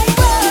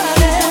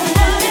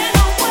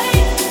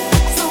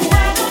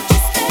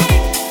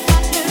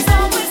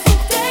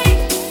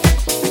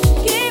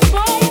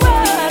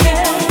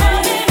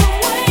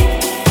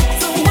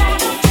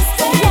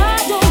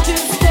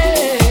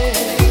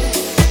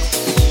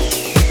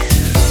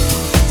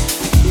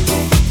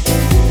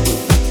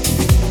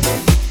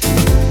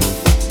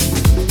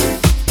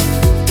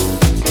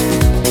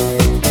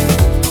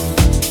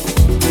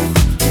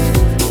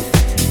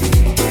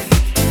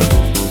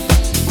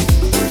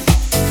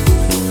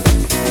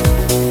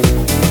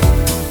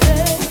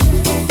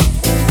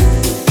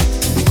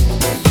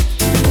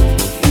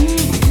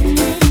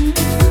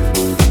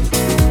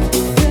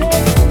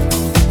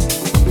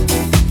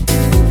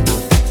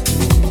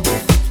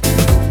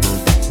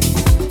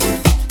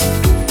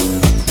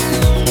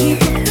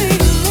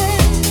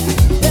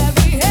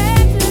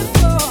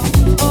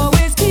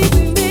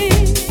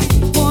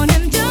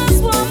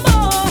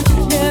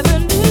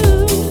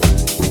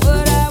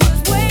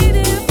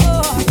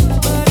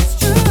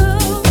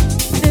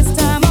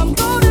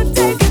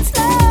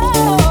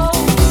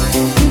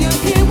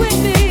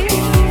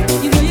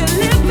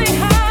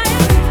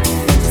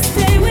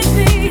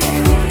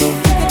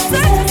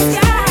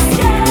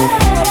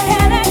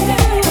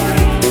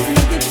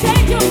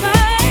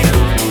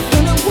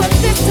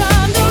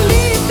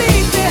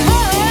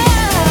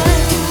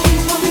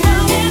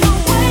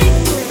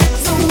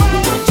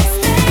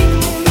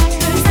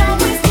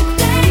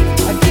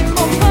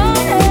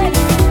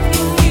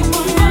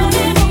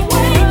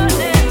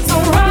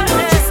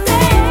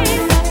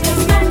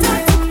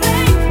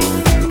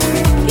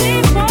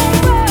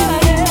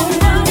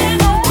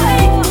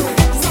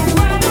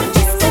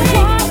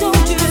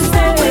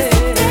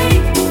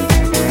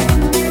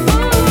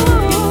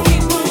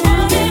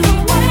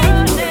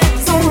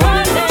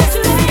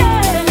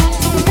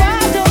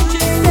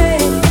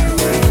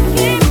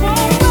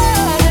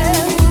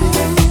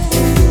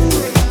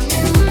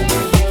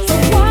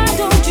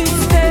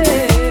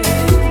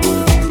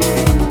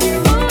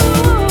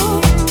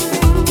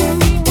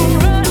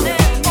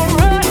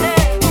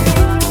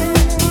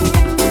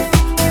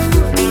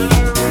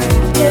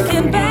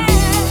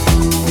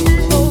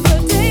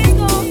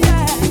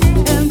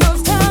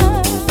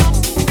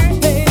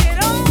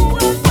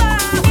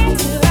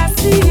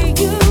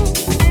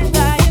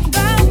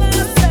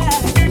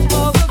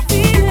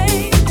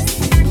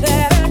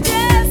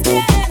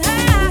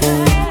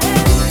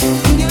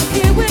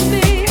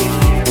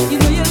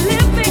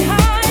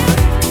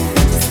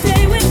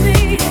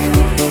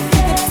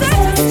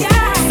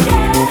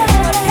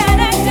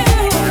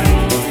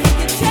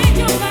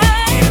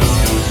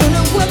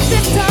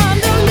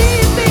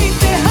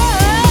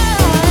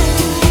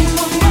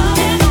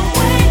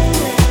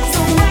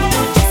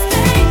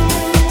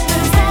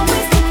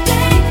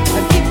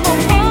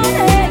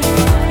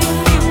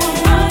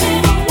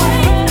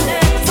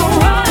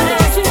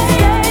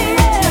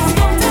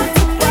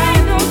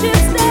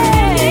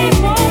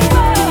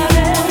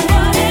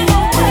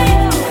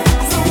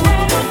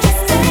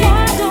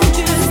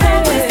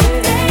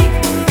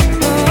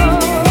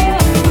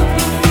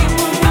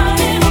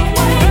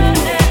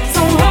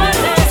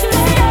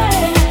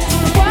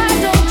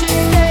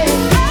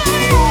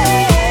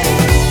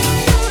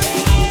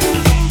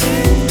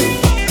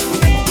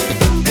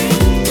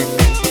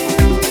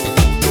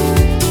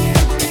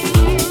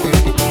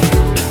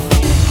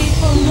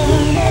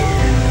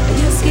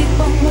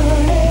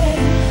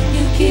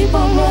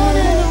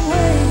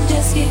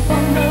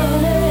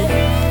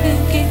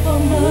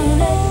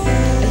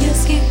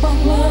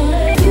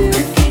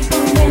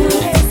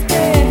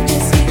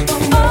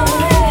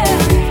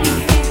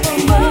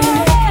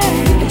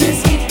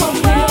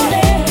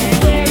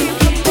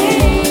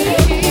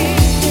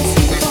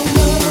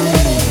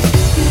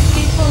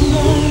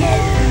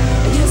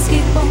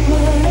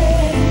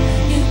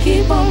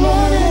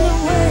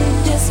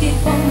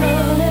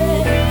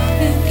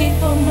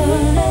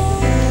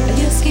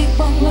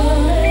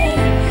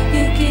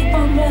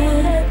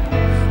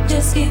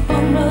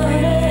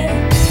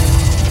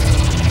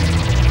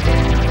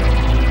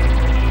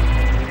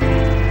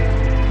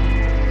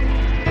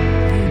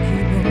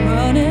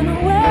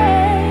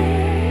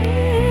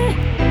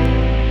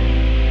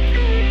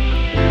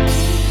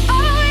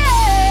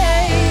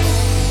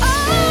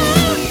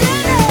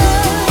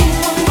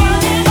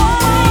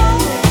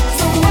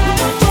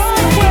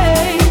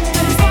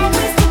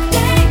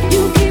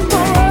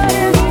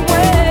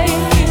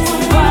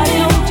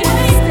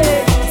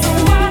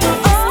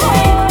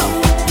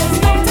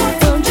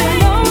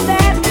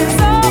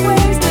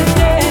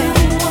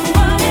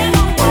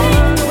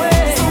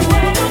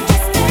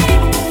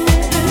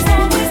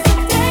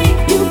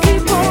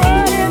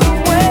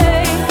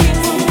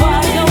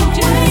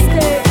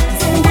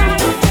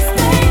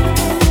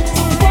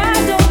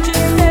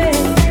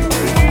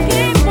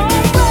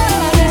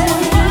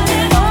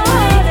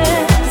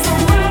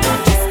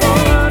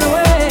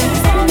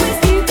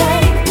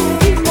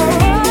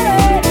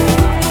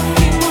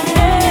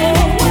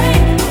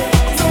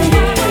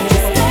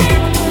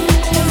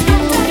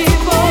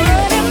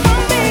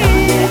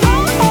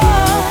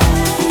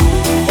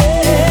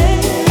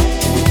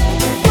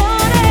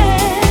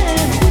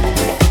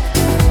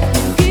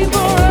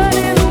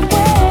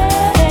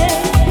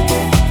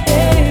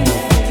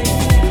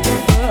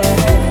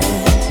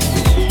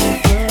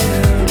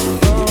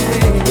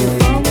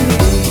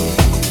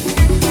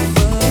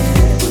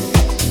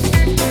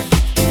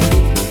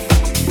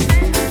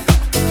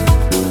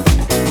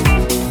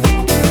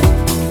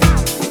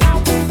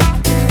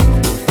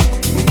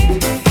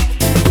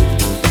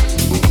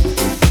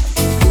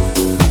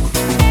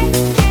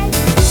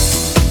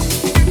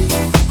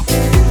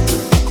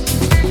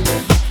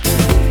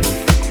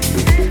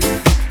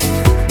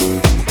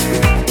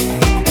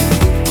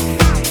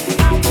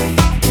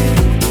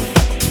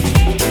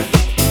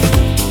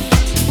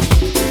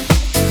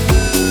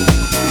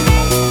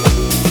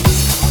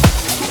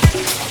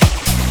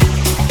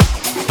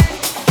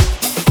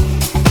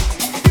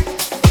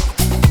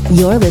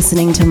 You're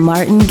listening to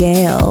Martin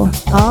Gale.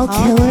 All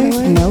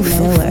killer, no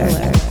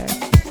filler.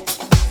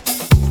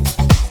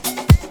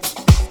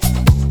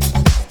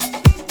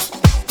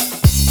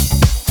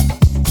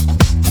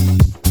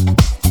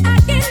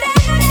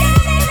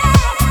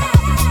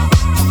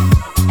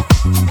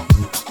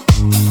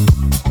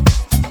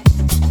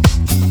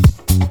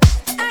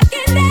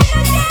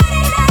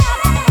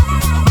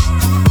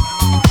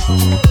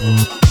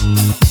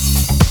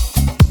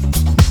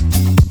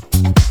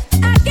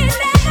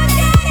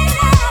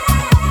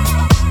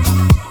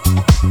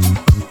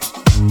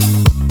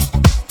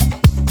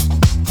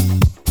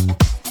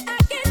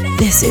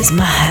 This is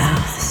my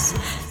house.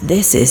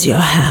 This is your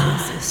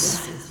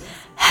house.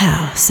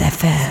 House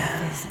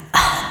FM.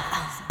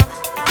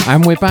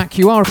 And we're back.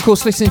 You are, of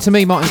course, listening to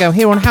me, Martin Gale,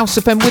 here on House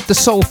FM with the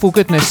soulful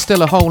goodness.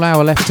 Still a whole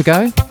hour left to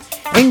go,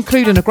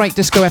 including a great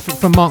disco effort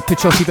from Mark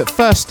Picciotti. But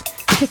first,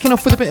 kicking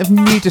off with a bit of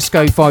new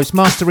disco vibes.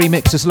 Master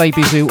remixers Lay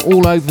Bizou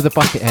all over the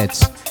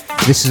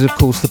Bucketheads. This is, of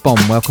course, The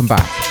Bomb. Welcome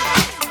back.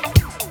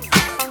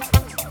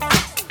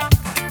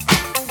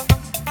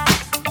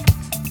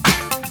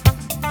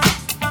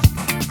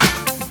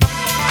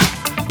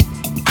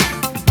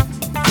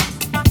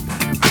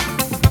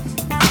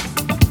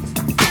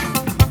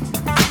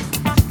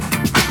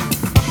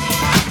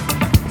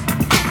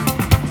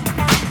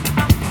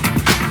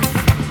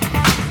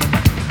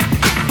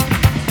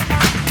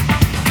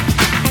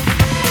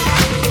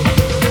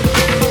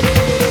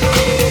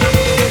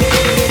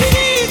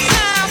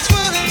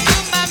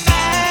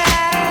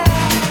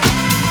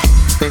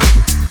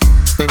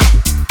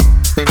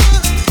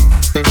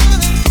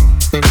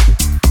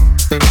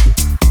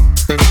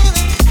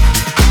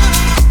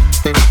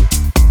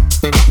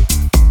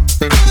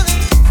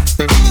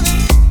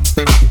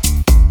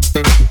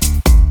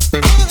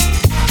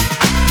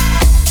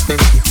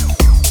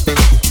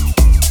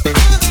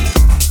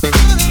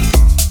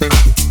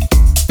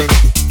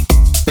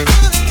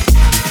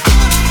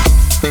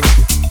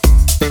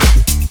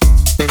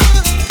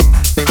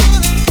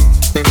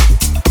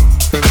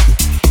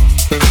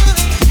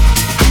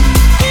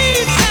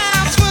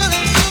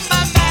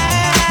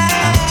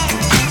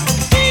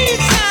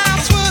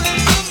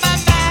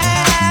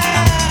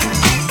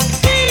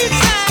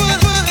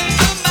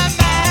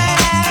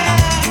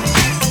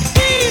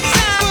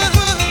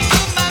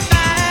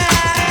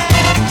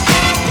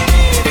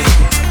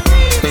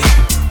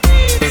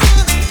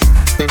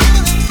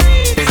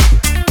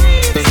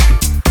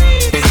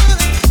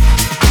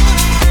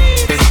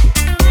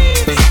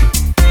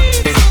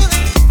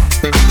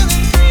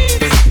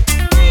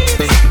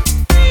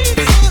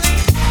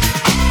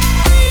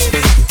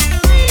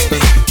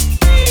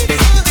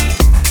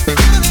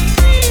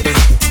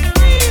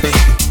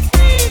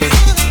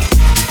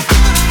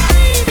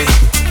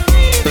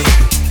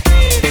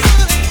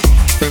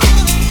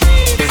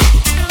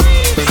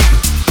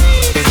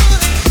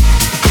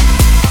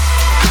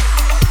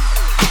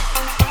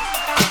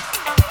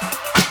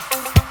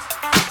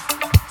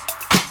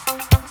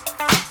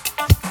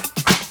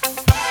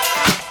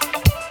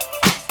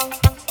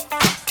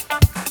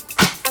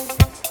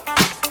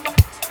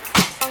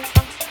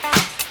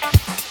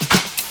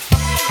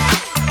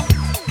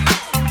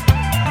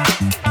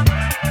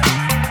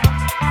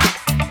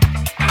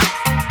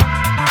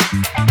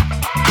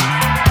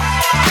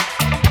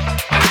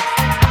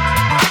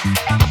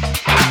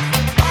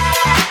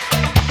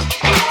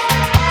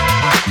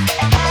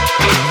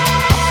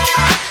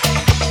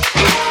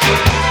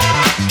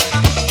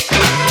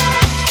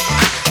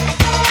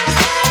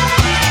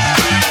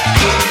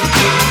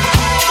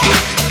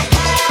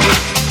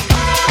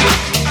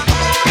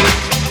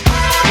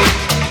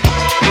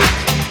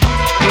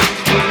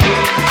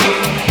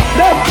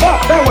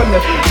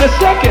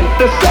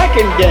 The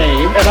second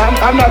game, and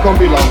I'm not going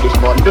to be long this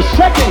morning, the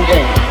second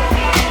game,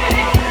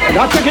 and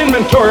I took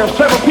inventory of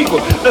several people,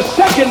 the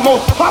second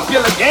most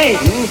popular game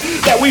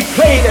that we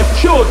played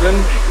as children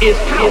is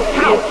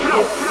house.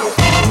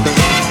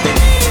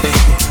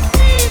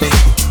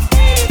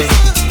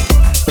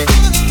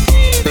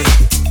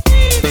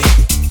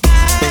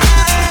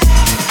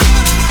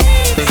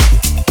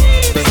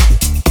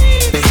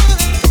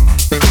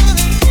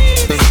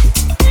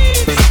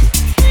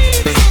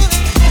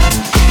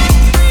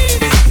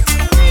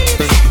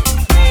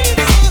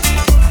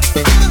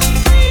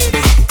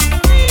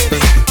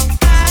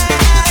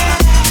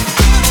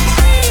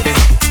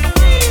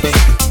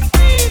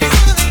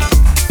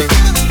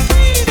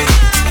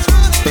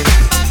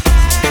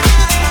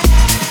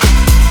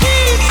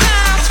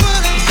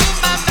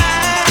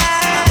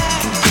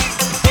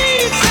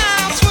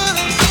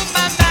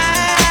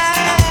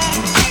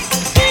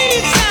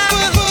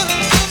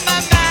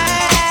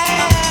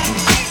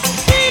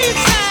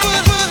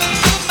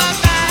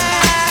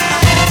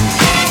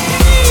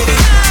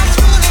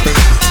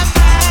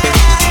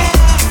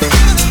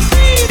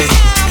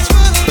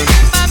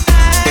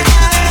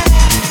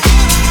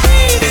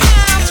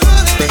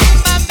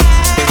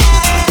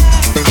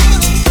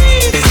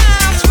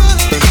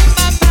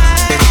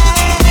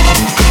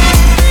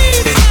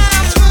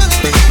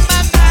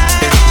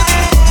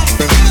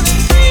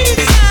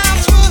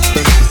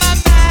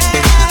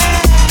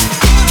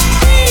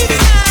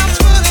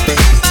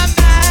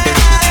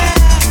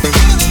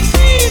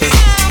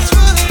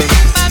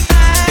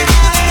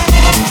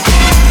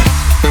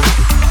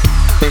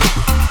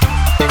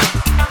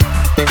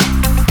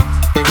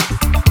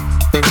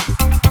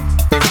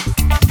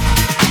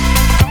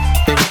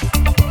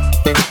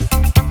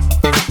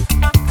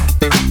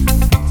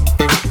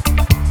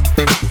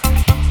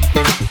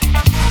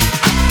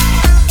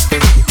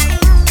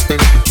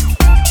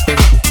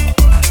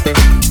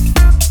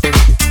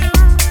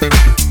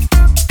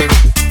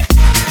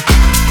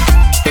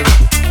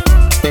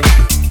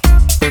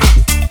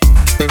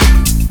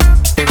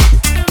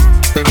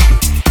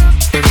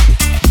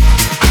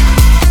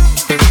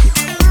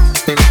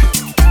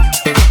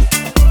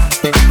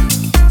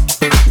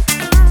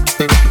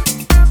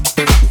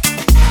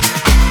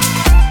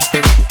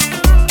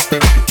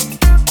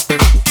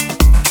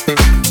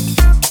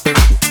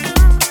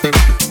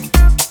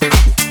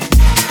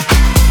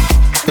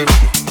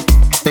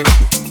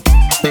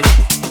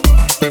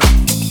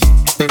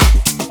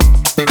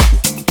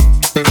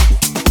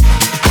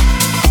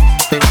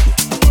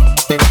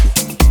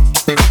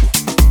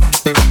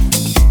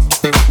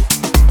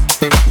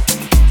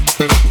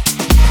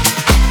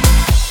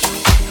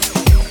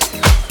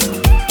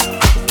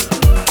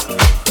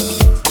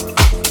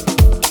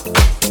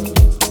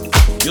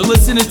 You're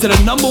listening to the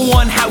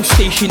 #1 house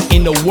station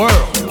in the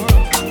world,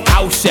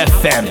 House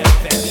FM.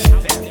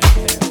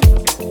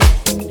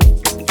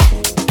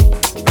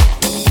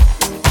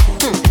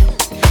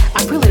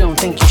 I really don't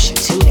think you should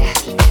do that.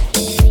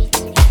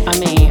 I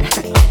mean,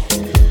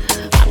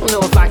 I don't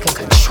know if I can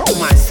control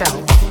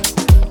myself.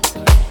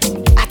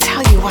 I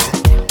tell you what,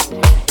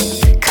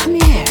 come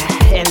here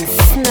and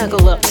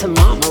snuggle up to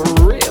mama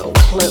real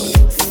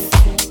close.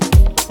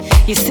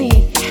 You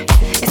see,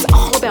 it's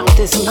all about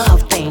this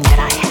love thing that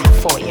I have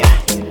for you.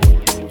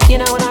 You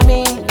know what I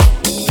mean?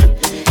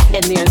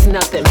 And there's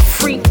nothing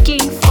freaky,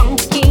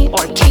 funky,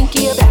 or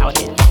kinky about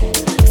it.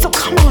 So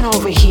come on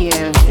over here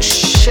and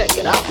shake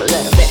it up a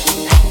little bit.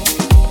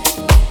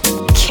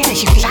 Yeah,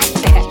 you like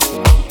that?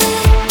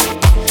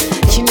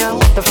 You know,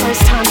 the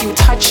first time you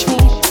touched me,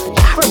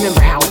 I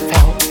remember how it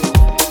felt.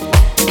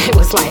 It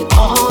was like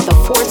all the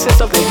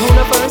forces of the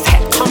universe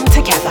had come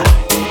together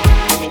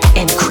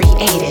and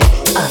created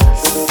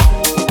us.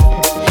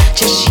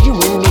 Just you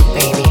and me,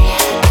 baby.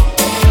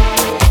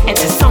 And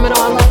to sum it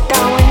all up,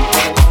 darling,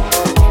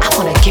 I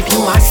wanna give you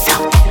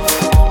myself.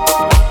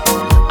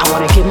 I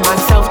wanna give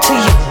myself to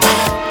you.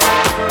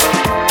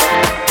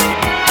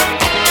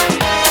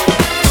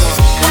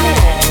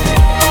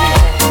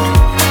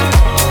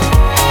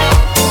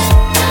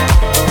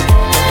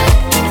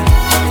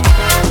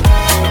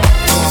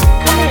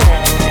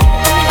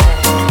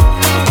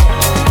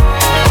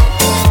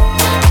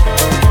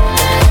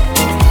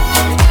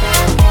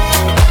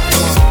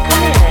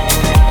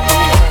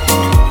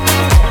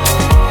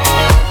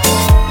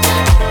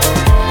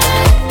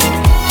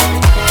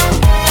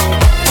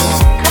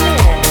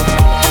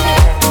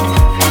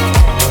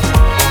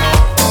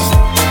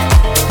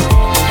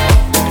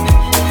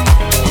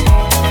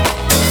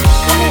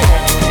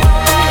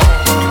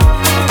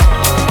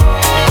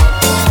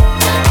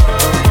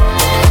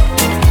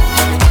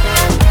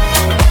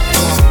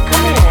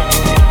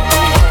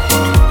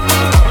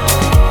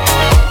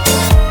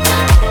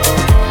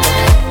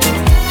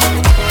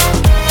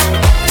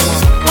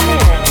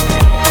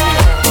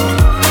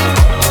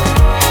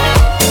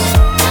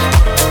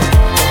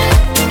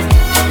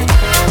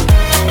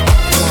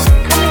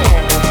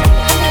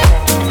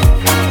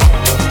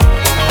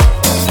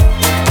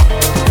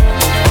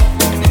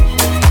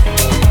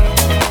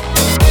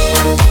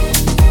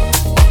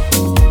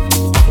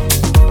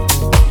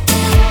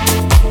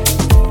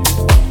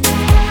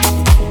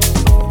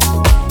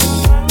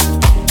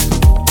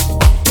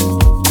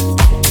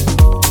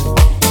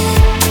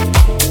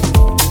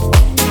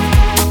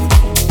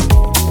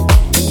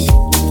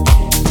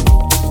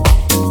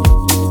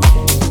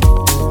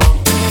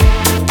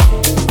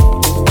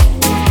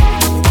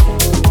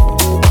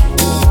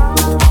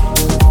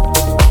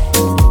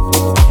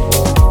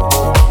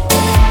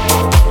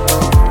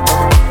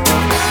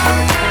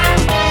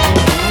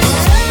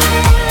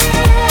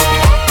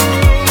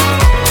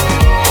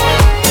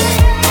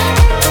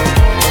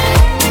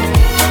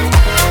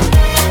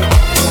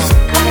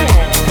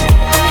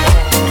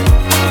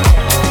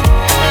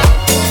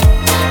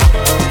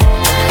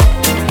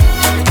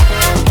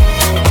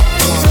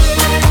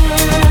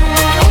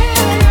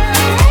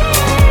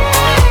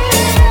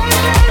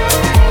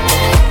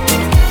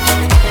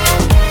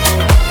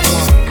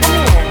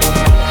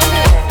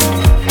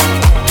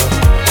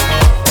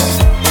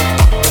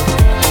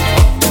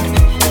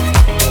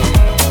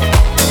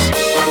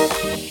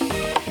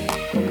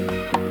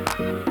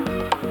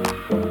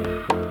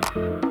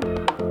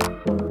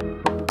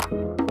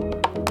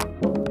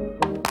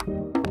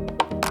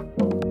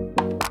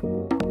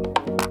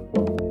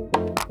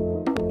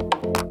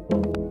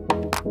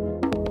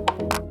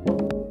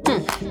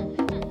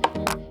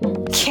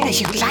 Yeah,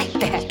 you like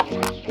that.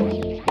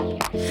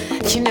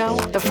 You know,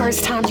 the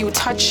first time you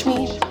touched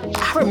me,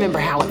 I remember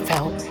how it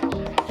felt.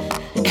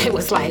 It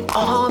was like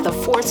all the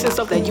forces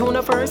of the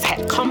universe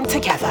had come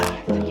together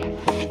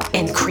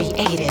and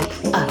created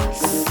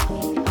us.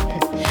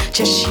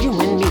 Just you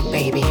and me,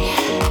 baby.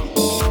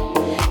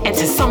 And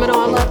to sum it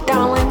all up,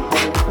 darling,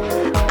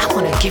 I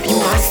wanna give you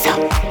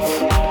myself.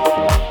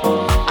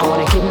 I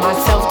wanna give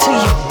myself to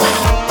you.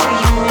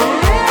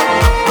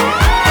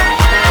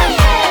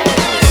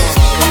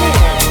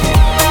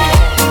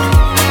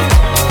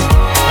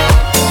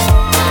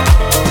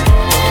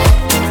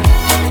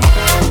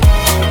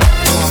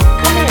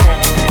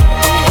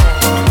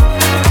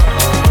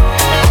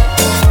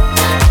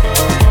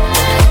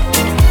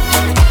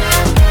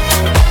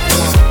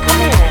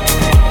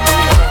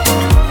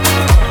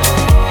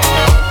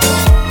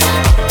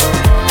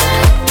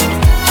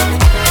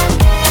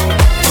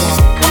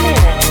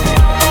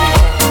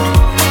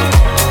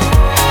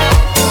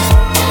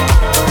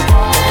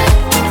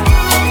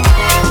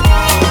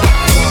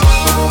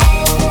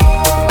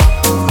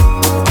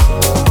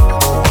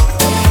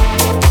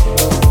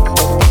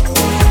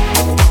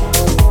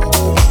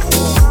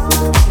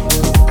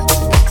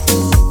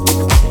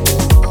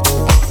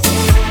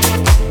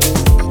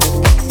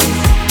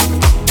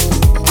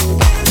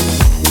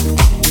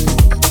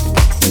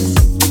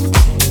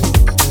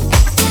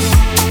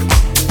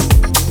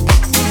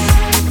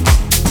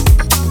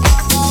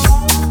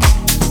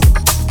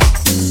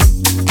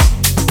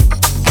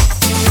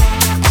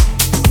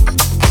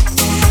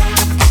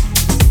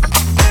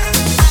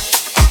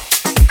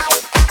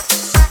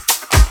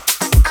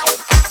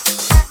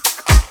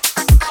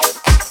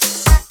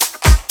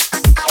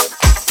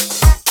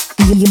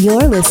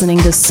 You're listening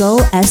to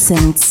Soul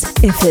Essence.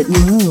 If it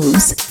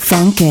moves,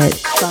 funk it.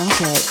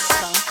 Funk it.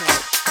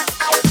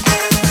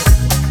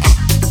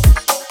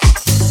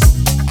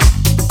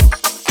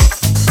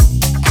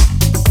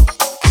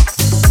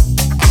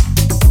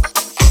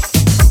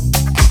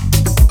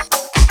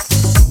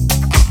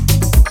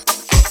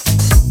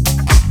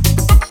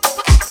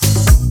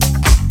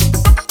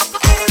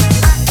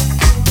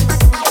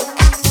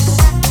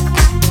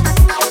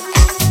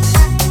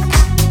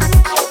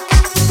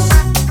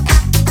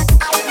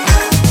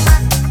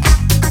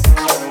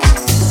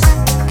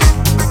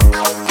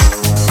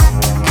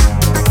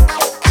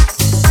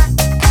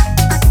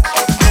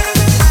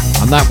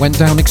 That went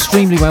down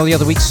extremely well the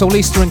other week.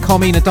 Soulista and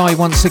Carmina Die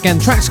once again.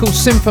 Track's called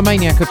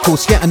Symphomaniac, of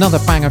course, yet another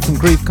banger from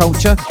Groove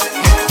Culture.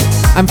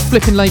 And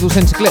flipping labels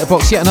into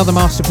Glitterbox, yet another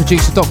master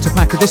producer, Dr.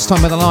 Packer, this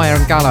time with Alaya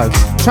and Gallo.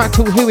 Track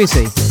called Who Is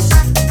He?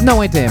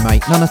 No idea,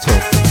 mate, none at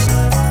all.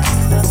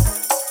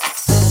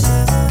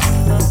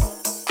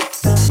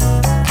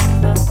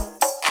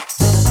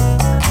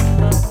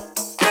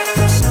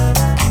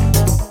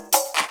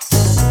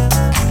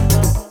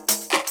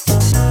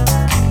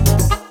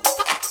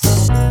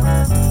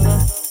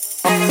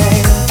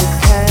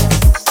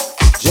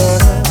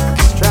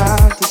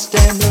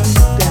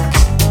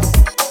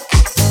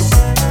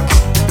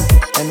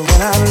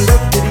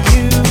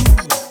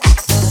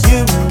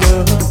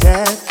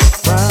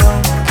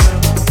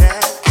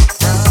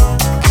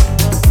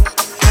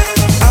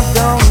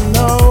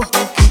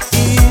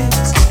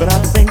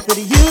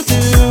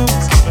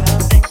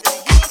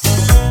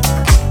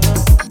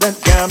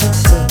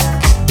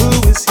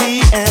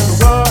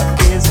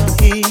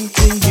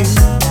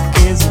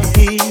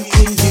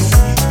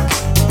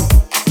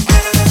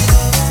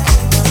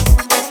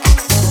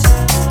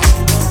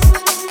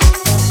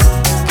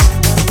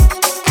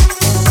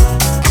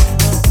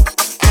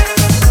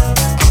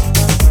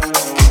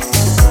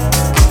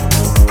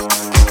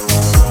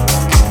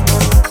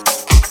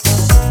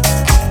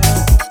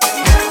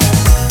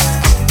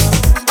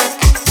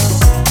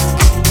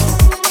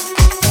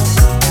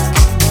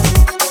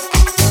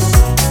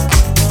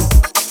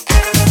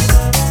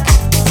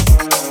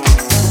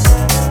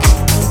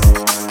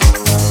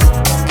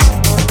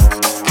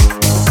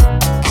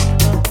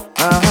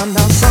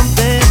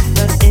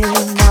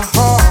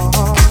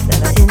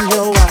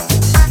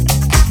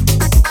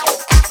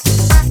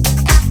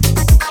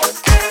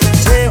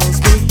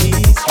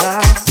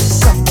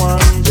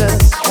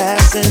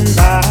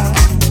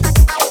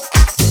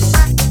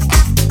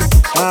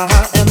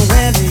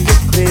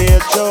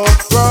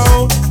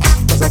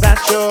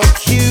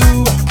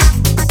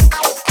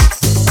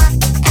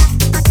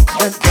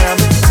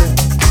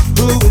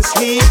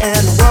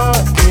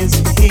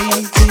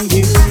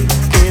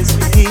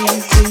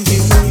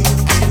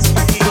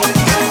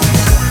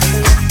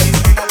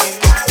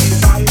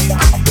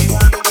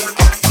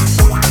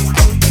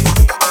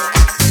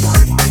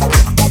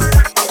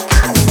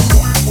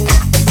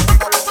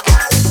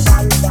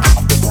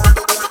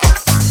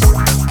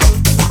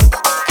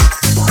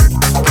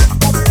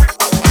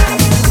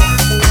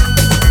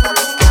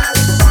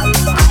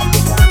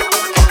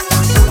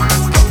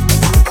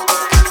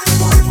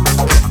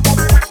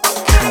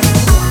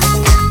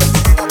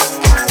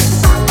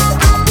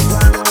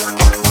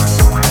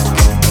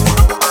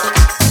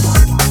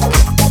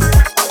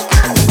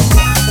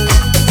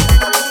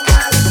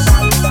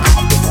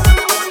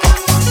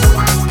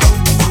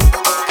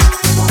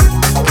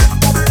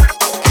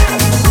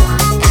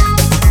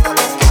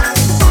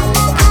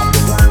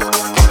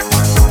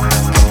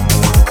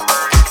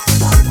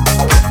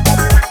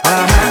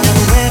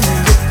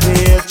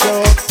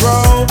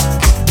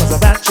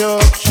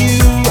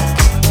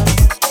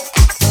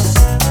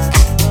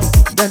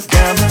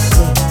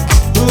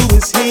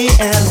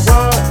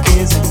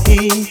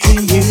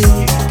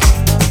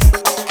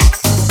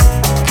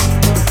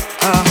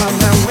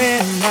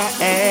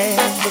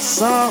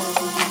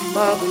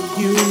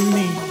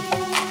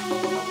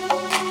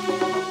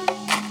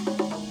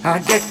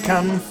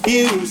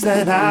 Confused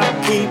that I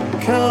keep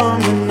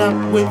coming up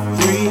with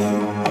three.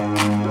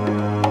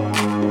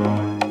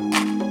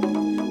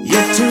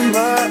 You're too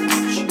much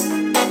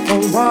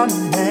for one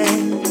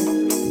man,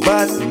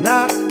 but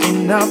not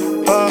enough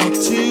for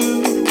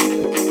two.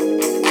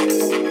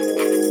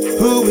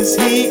 Who is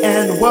he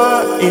and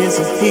what is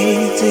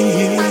he to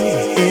you?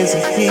 Is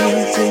he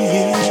to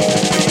you?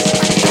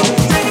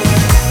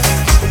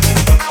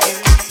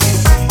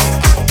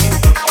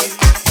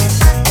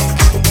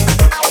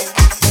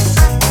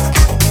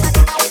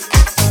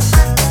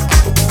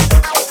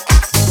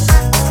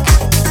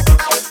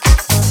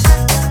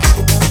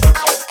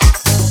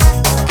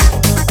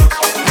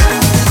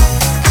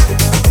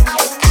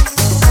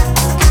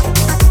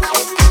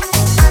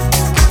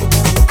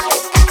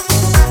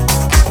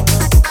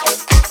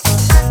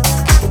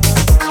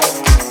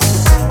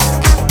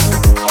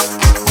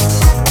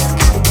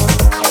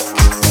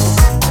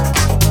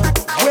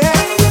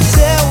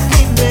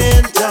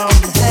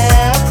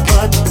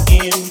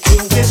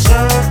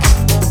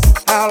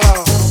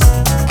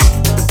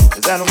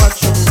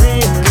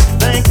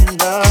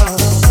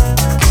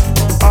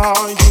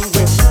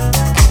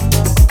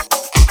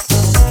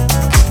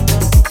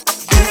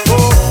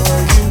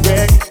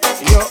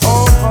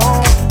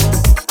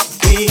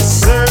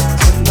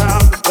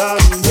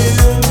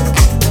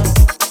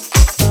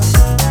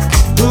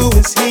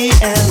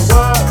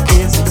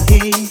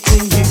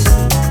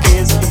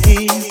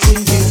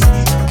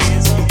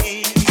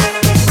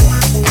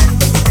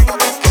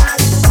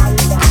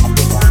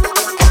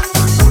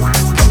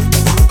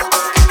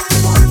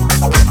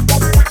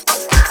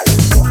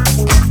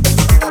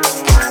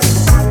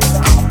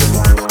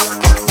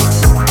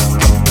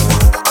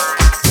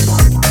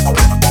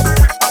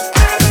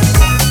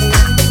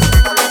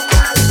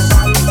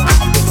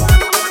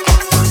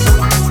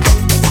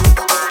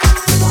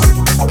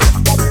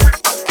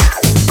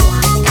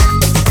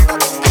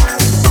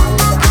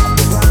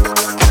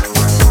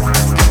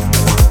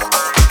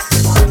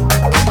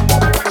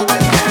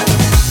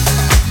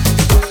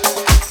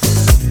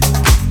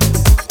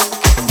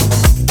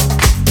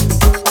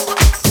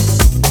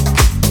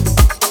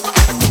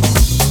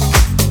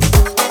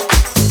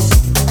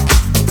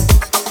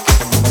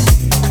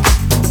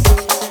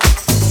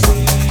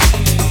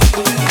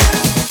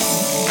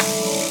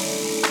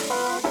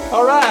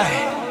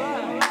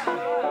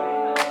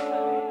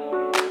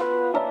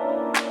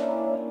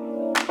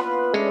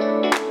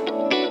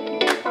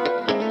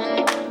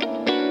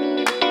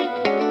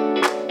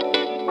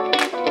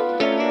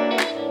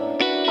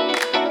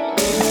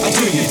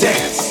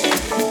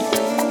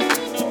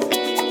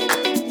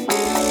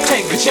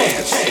 take a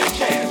chance.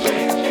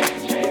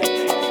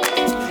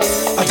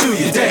 Do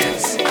you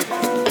dance?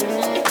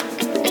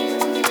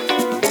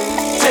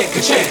 Take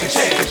a chance.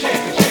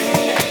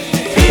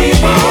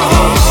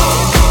 People.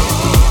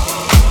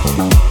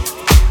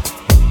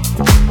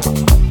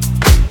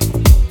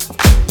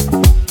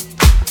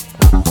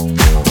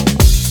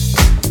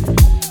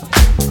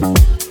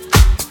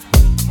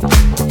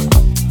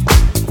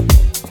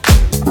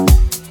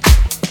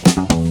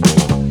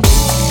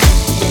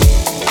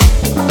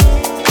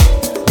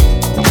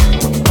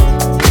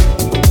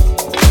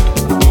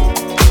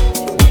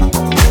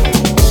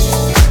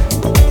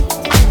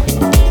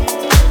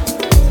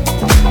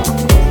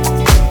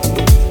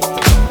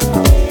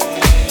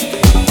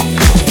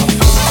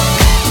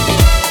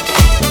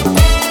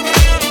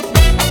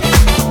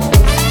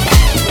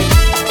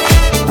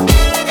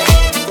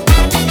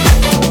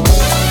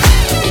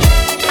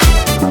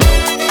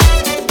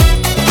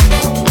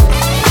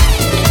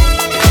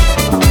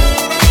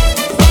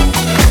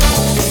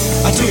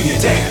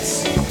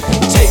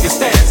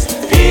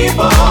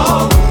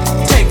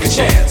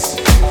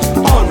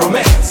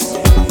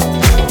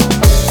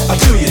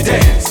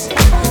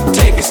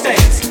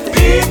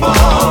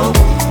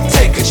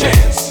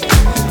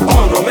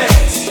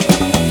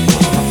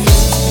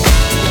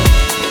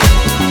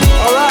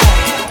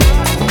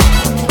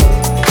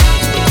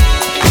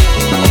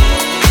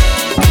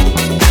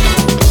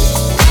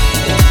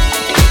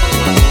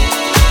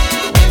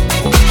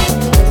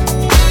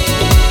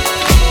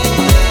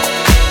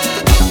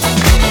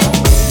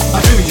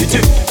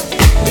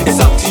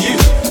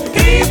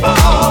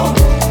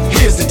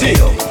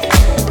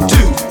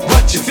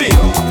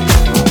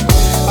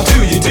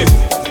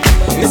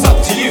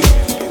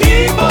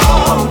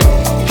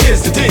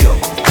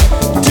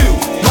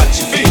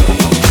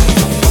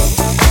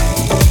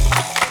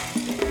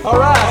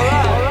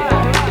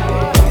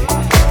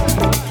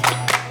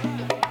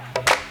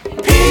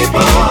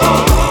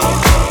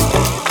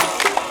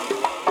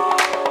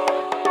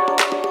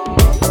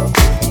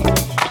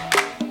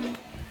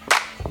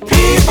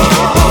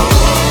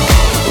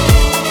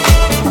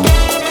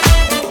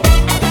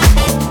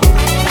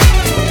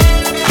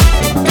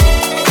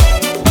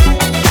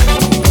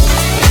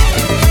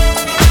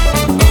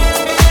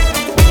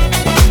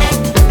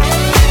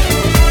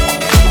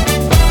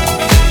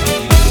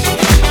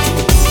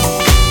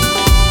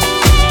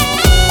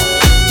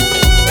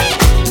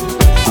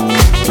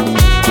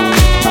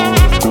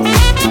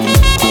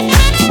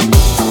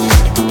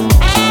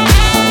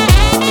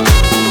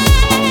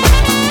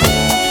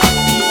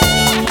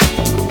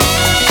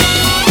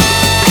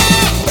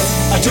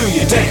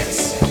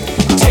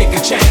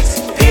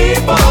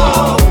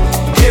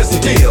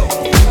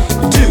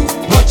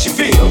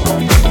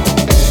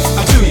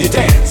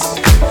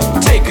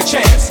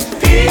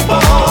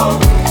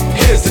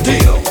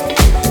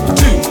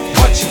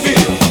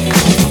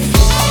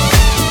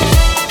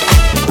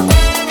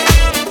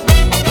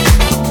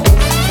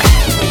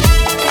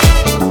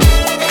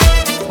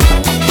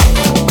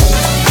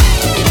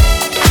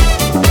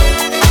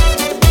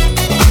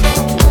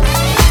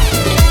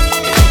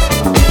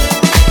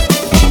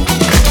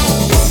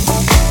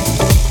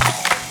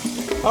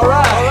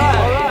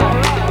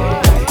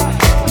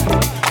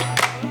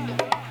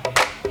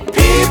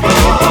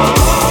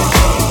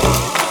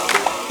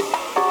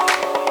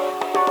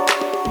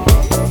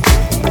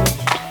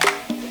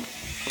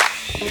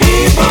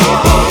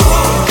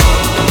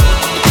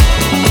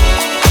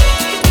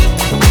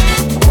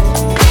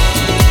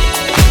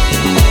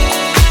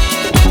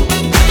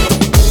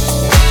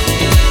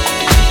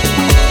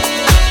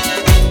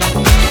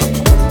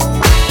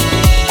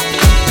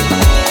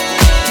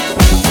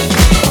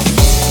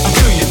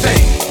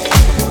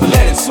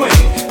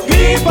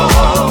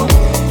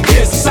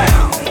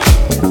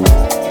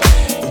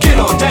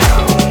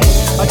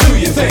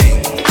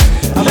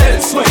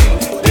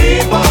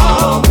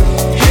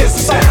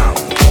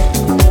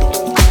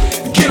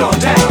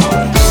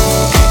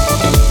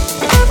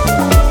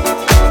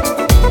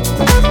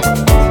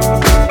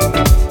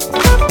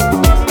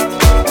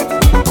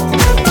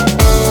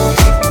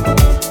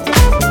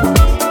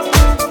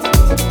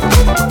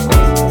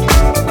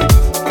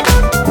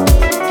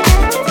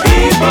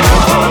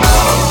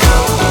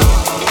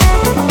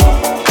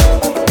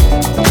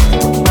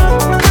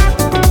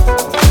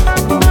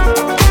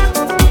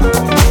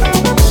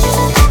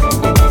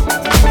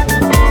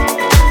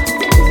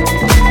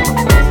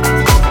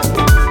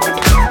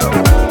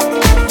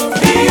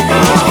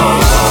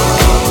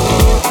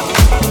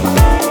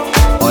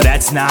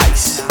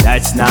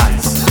 That's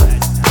nice.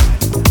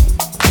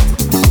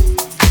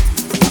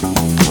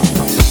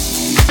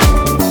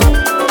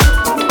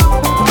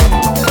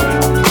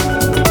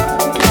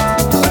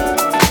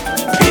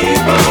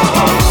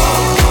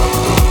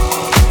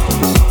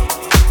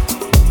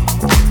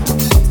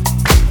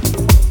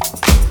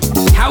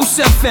 House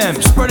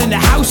FM, spreading the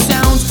house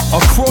sounds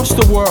across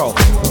the world.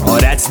 Oh,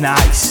 that's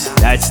nice.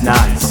 That's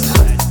nice.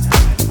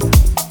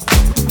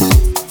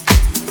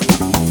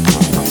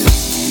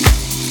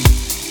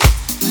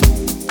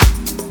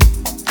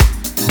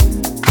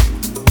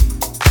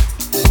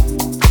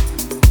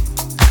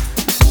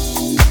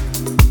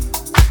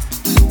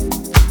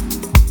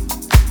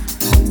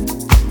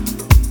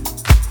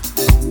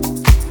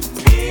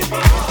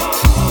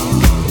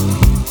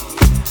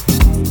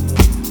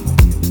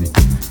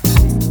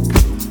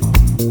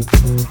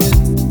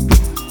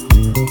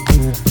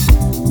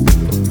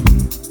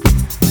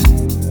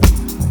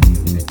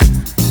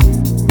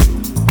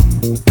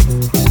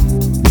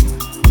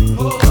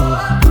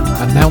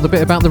 Now the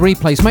bit about the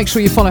replays. Make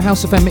sure you follow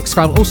House FM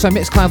Mixcloud. Also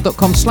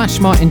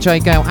mixcloud.com/Martin J.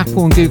 Gale.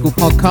 Apple and Google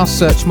Podcasts.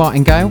 Search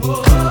Martin Gale.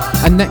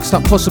 And next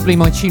up, possibly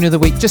my tune of the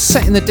week. Just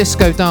setting the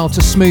disco dial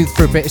to smooth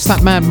for a bit. It's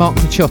that man Mark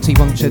Picciotti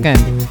once again.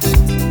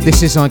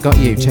 This is I Got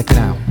You. Check it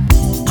out.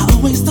 I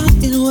always thought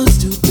it was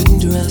too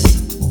dangerous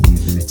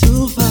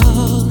to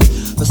fall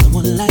for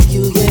someone like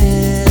you,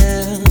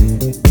 yeah.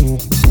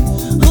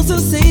 Also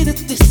say that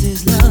this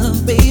is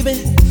love,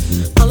 baby.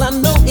 All I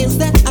know is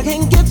that I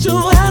can't get you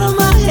out of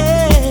my head.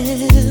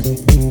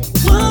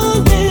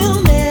 One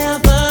will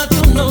never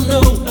do, no,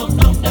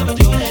 never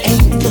do it.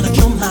 Ain't gonna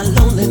kill my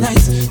lonely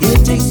nights.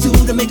 It takes two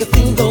to make a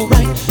thing go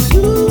right.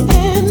 You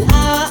and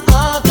I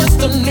are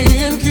destiny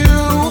and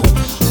you.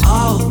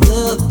 All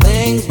the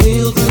things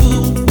we'll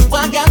do.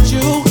 I got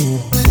you.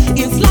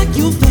 It's like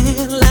you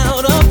fell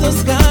out of the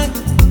sky,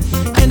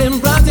 and in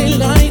broad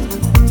daylight,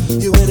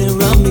 you went and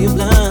rubbed me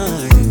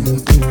blind.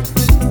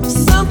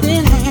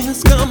 Something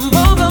has come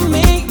over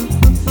me,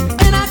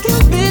 and I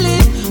can't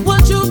believe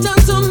what you've done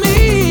to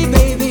me,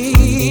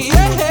 baby.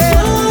 Yeah.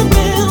 I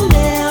will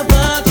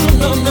never do,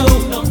 no,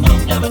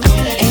 never do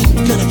it.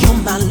 Ain't gonna kill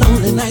my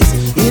lonely nights.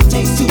 It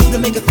takes two to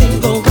make a thing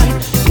go right.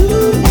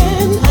 You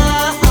and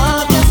I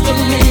are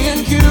destiny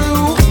and you.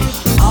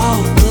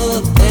 All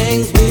the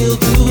things we'll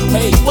do.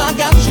 Hey, I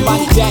got you. By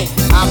the day,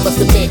 I must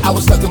admit I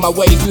was stuck in my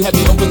ways. You had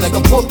me open like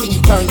a book and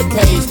you turned the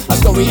page. Our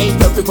story ain't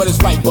perfect, but it's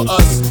right for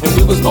us. And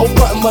we was both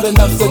frontin', but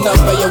enough's enough.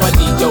 But yo, I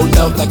need your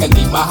love like I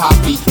need my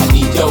heartbeat. I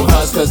need your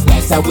hugs, cause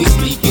that's how we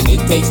speak. And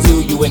it takes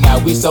two, you and I,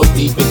 we so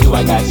deep. And you,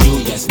 I got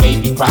you, yes,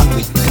 baby,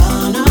 properly.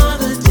 Gone are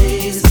the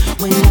days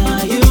when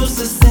I used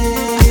to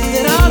say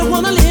that I don't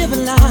wanna live a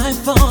life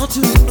for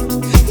two.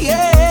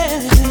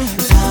 Yeah,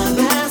 time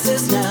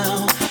passes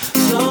now,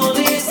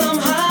 slowly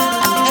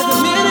somehow. Every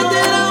minute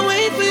that I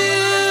wait for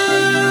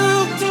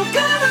you to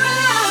come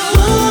around.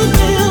 One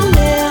will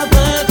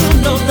never do,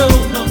 no,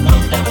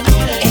 never do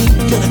it. Ain't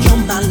gonna kill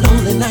my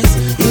lonely nights.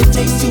 It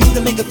takes two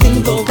to make a thing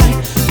go right.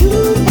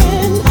 You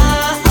and I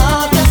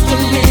are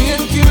destiny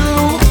and you.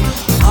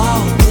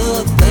 All the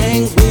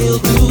things we'll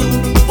do.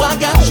 I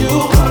got you.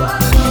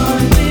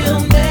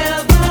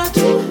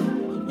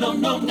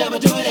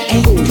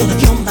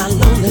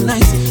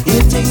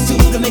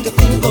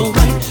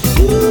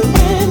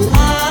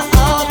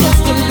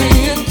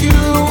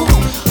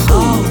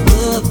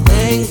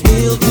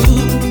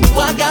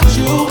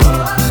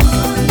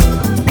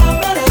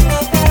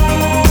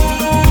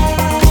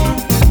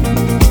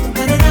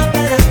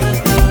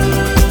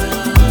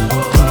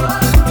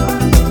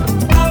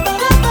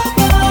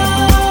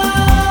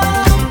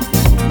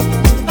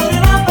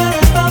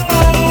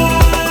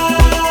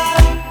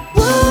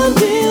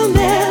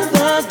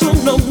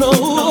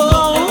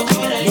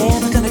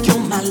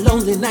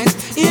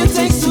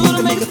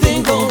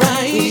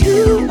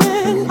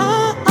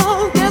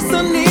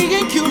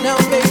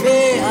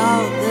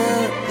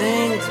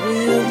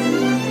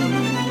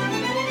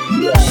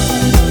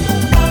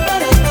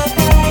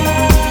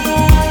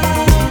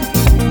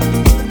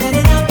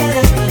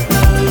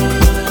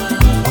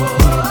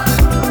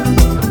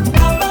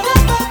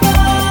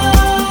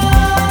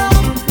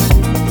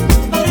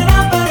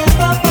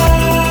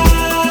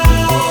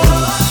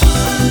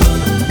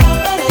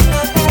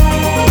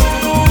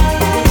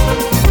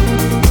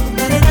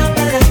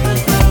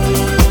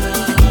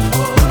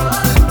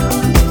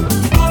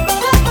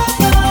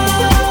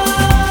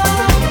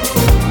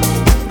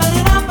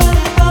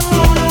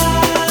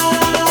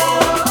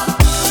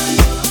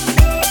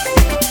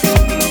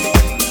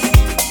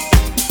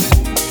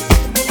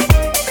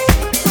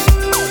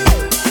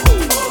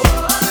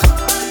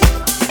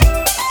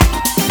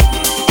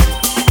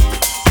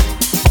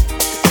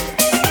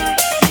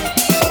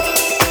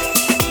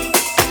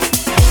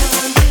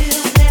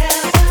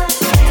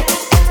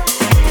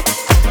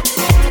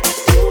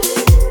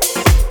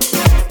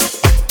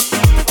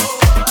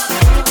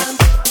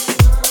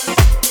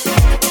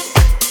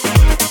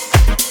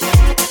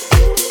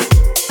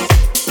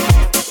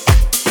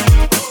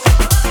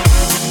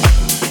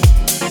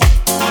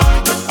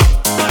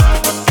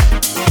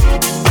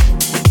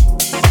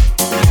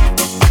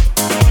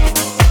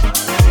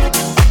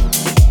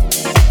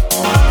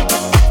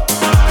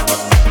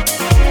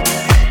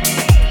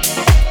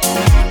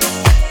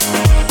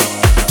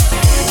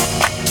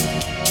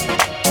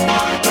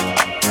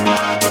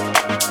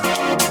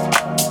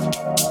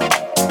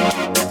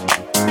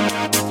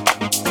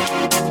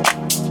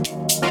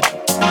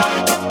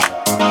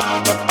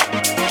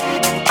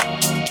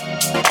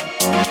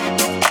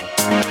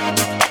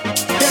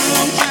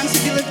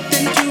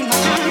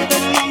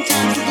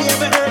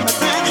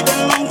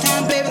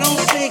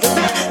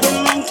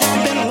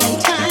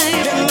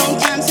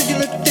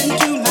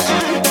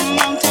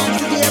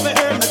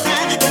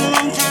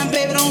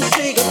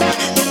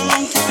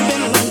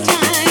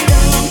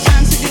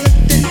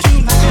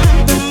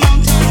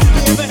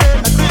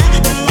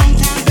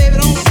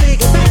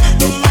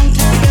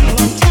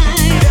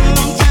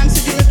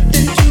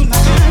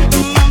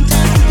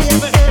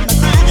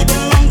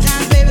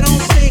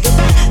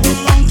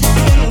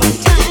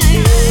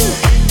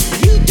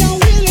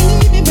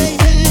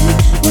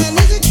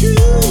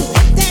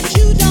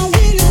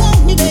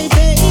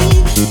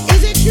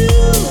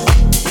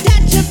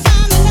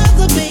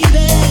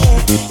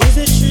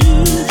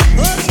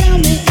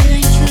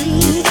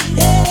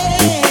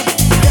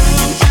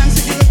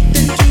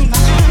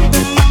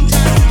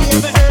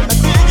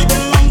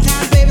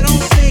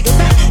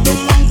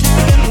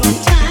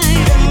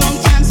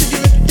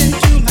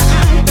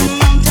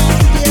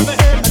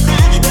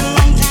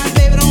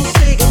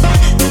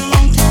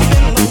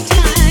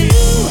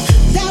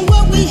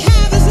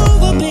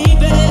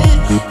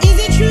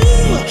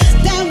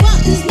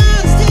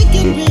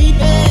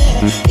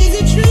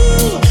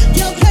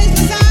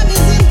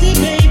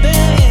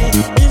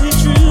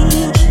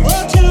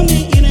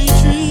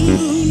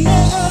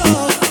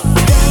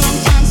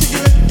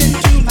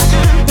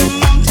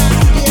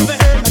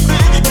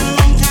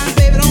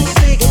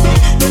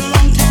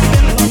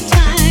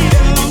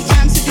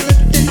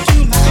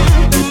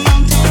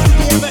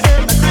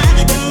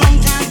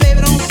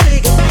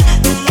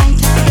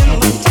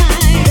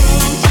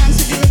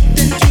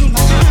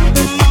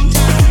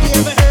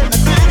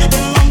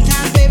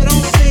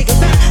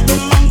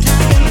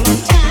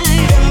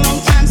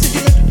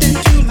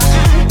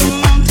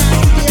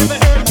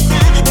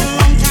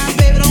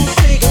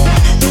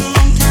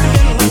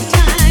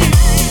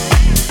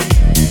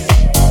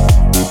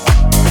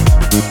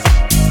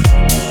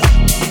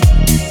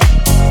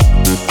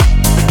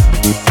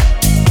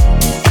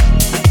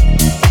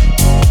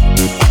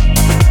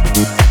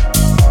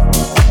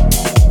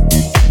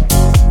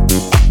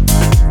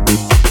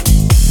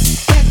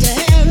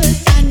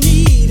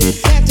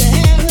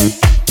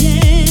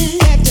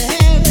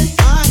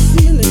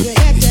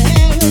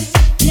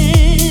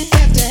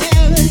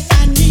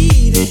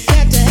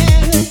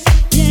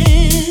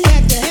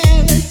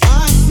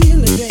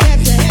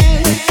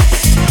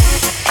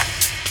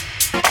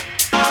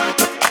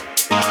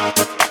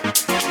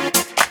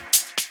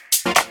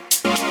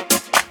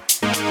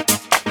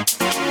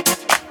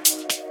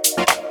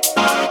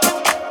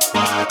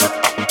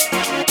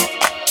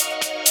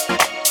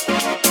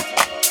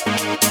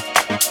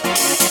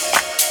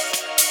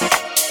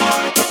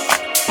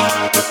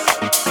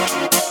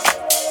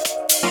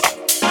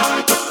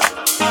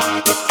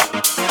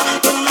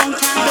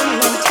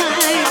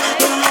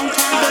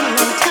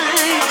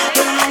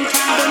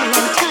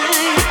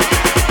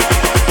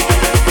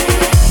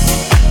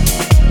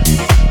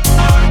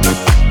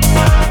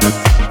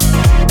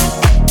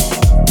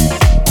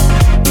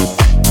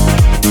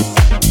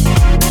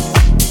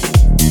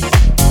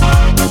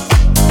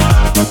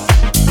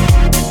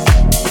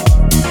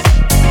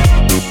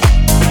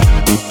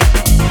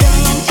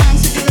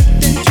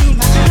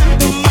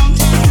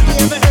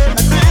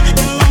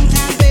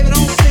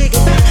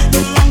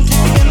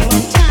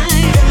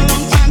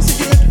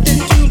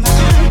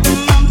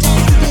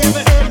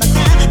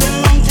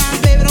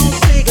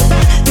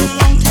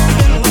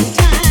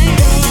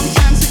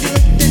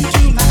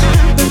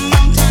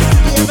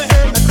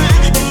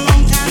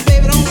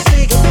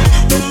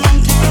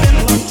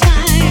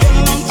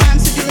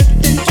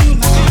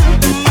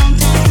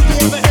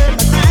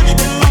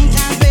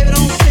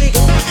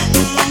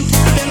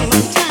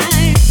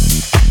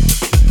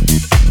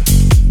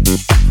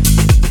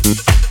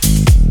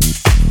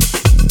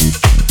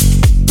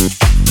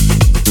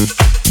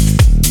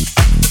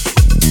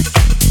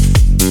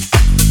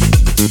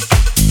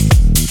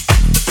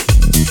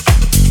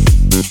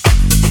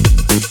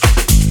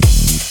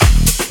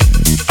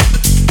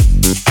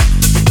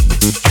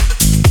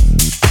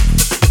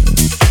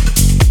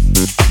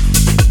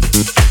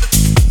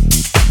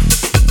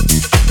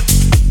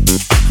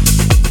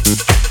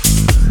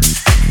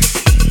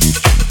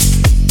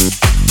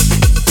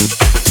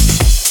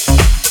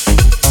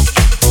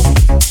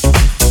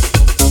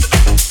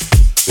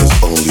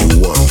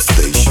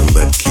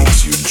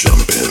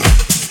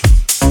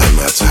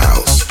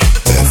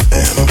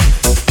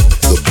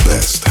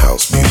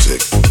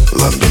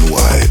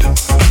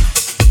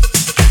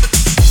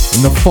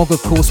 Fog,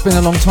 of course, been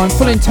a long time.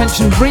 Full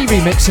Intention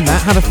re-remixing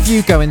that. Had a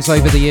few goings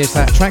over the years,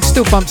 that track.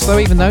 Still bumps though,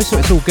 even though, so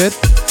it's all good.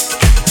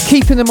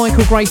 Keeping the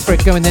Michael Gray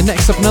thread going there.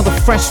 Next up, another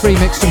fresh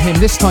remix from him.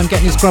 This time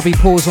getting his grubby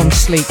paws on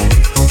Sleek.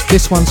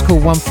 This one's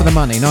called One for the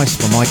Money. Nice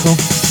one, Michael.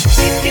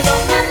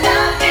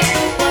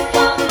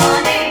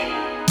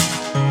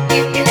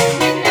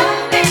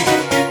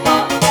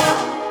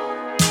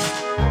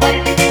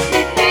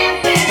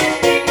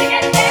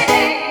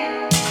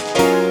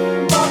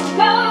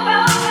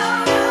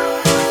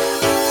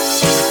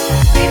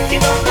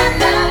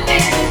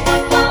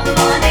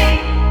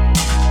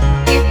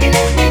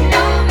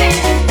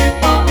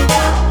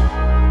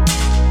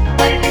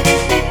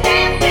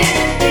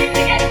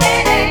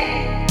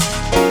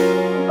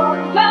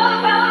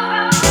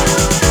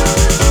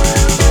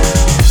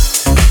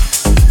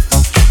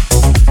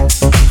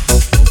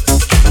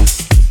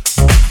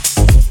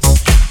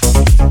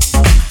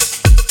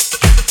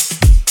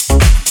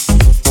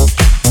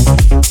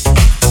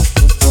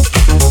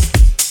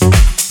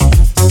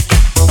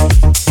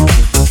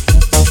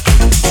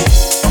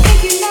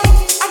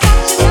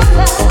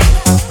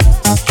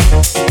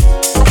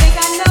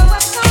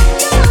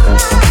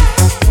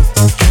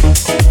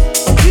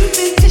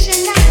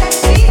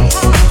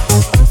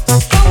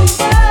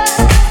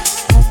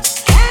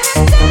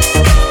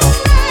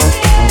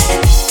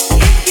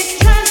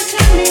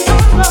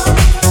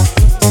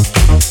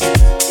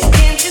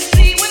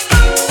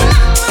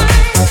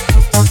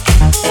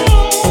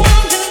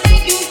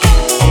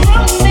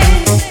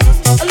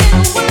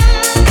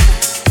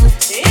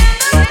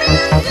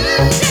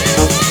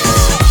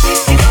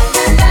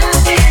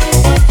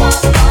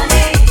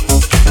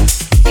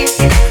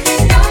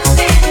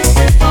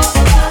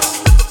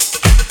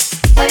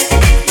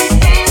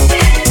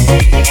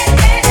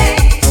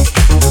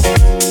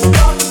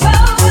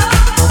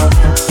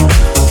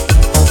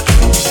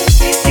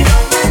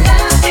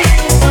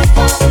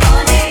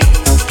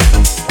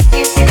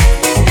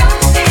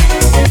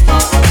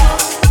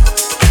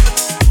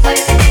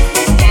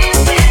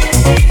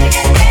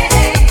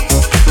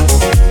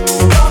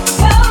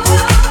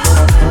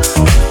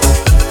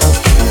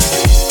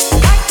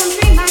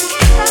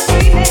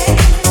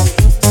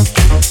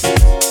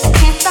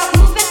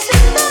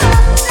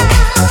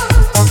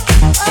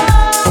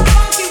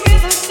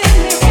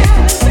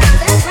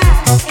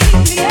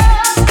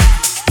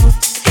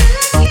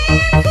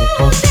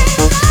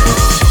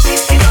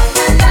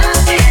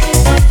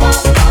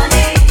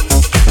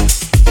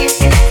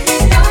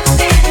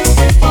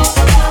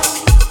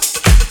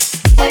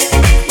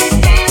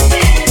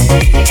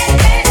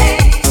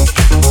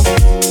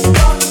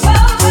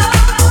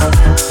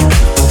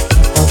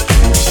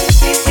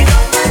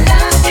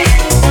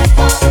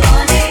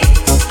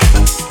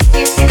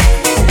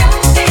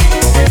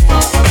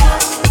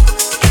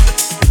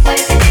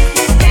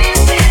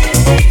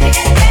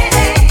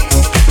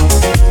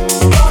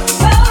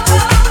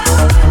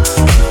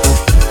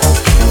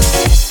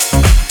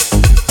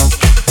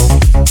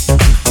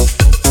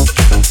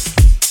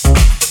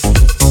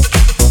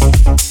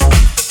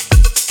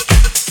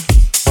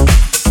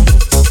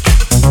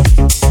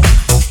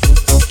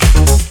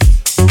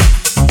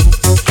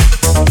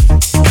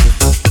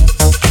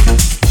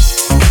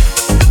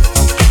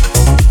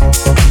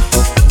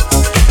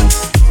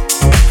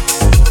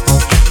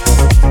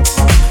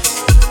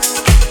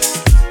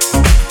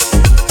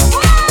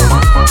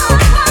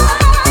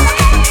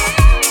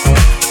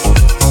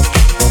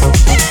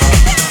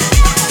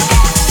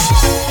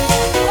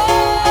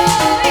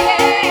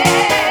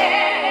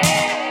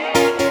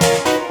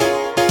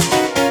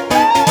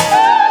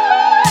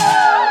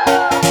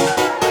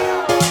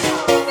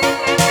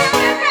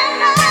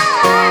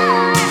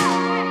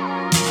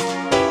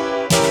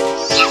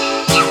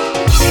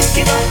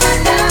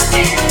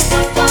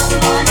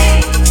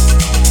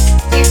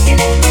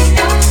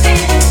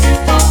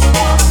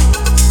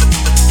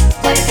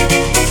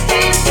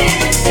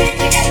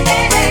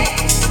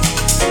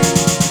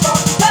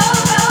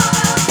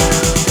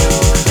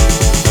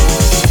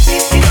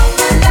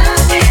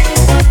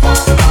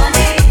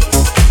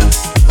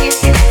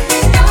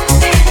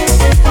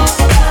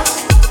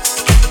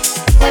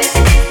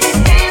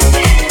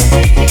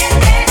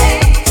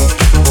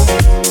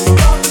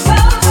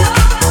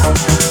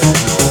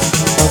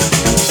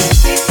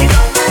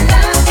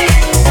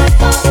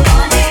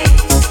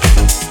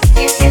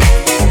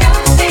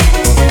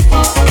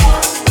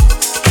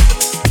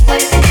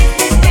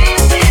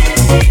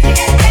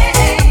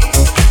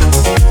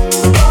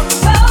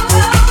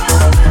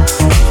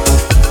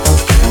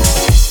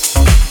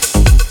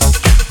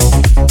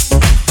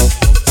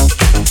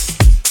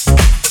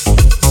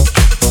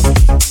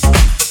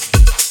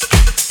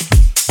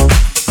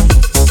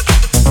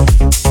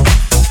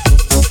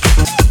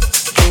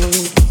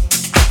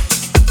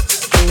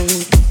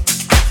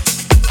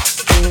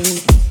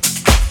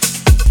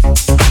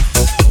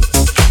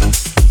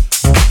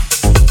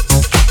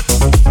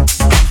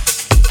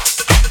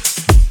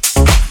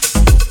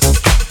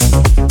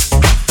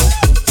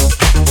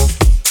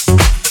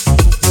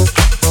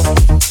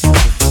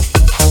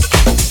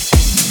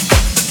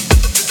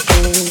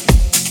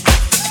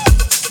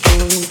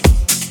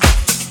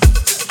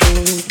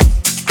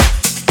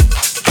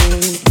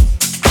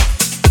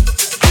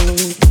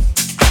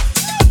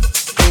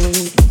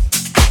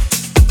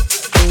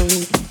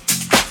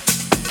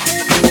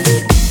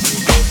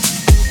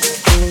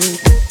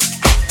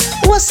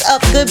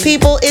 good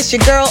people? It's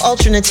your girl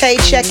Ultra Nate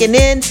checking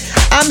in.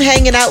 I'm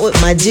hanging out with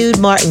my dude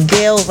Martin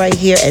Gale right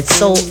here at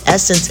Soul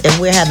Essence,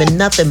 and we're having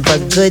nothing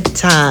but good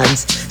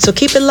times. So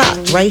keep it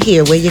locked right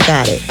here where you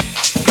got it.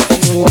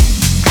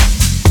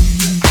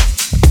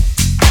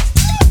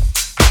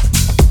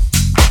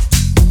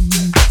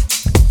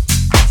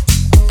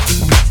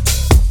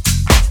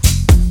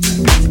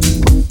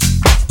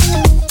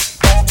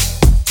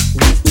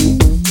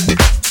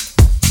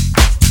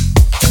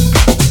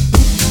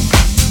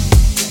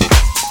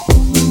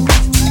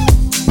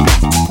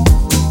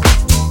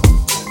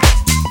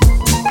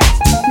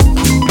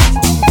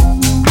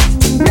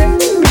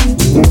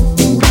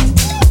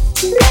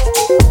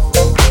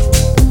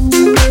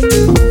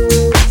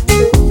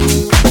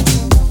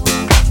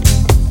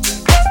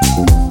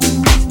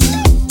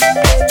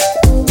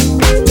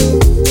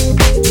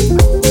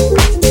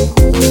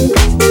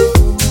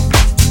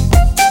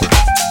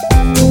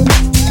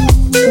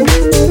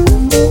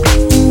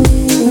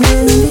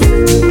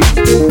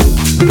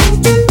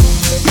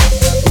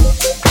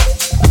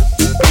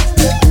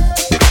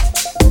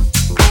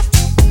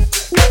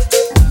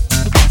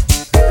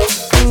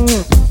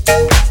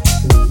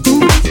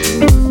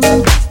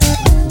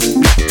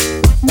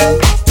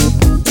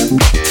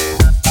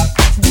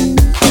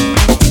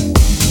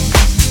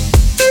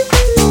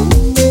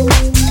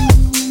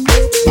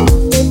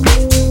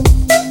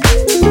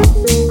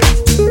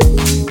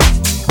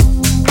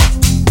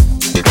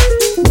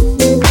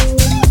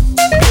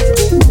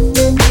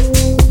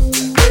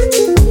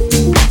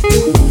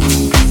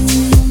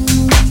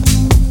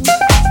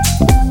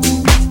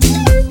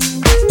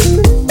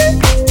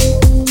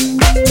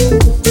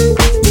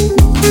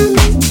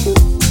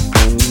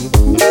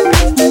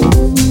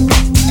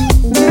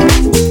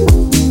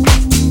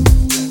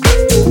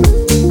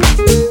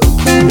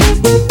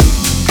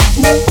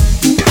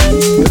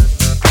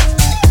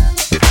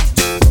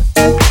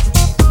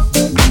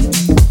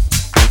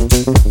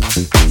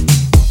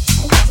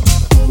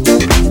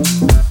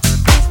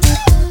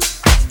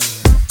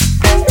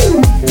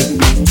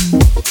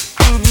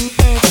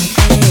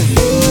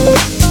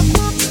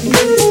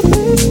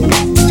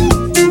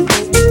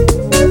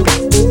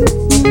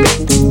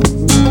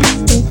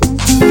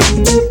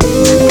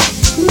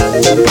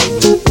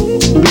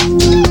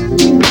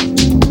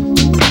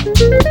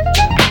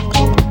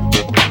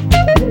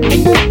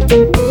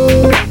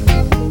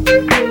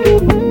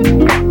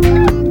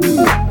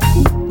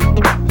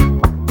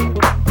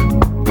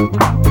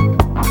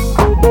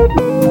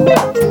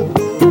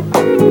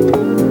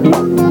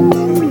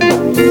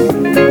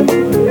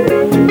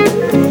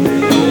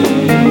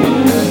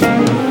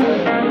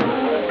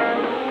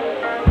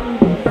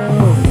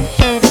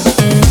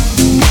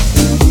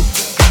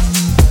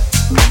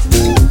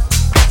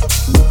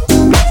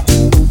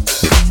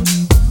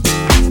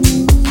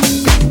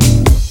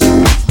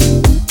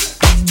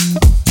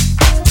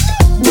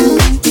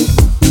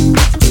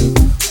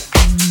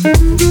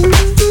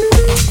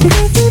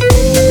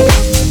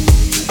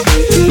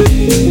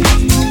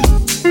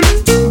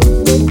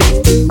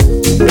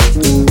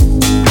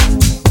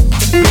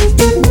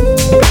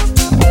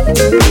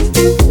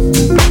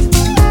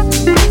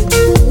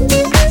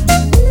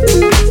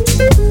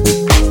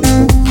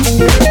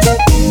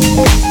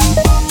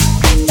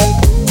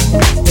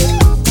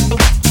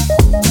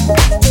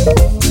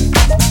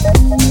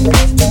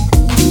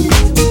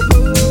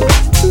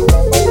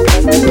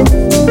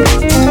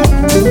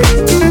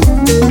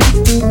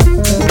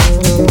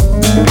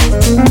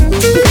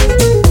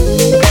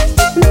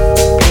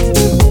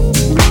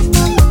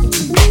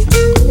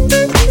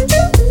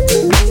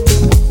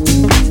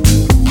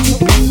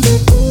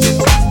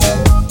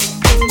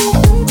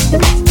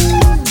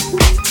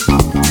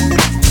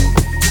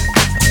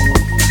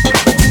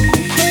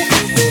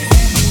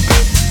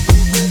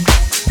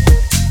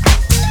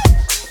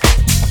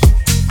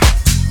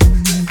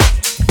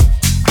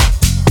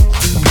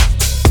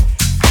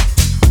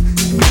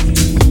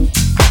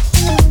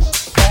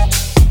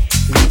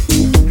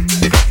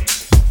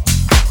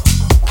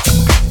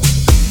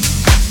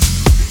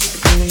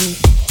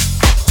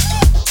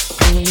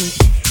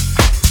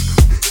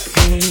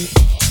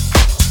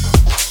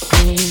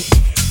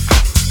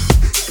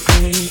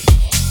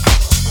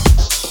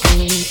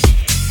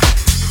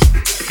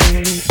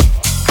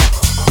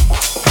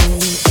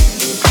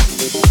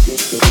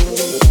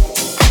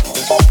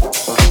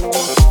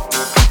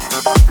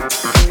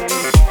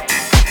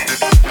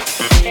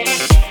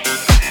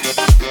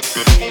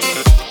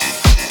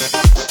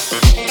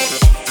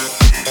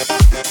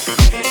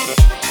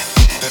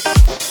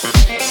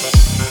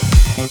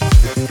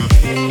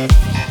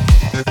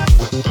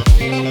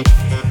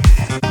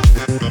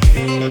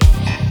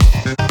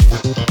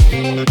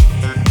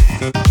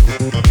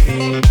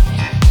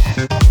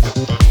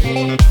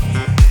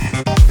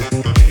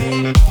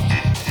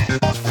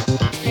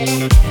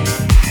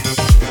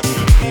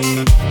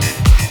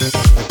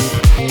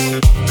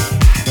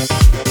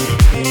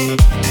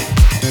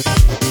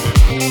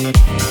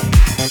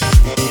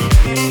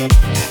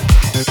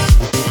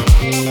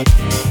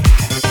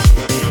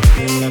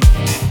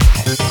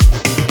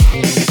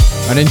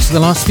 And into the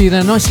last few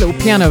there, nice little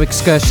piano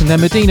excursion there.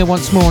 Medina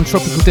once more on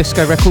Tropical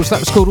Disco Records. That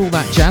was called All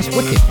That Jazz.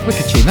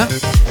 Wicked tune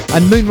that.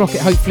 And Moon Rocket,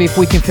 hopefully, if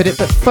we can fit it.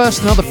 But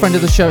first, another friend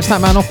of the show. It's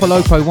that man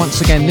Opolopo once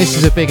again. This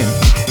is a big one.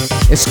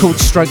 It's called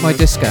Stroke My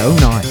Disco. Oh,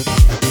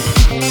 night.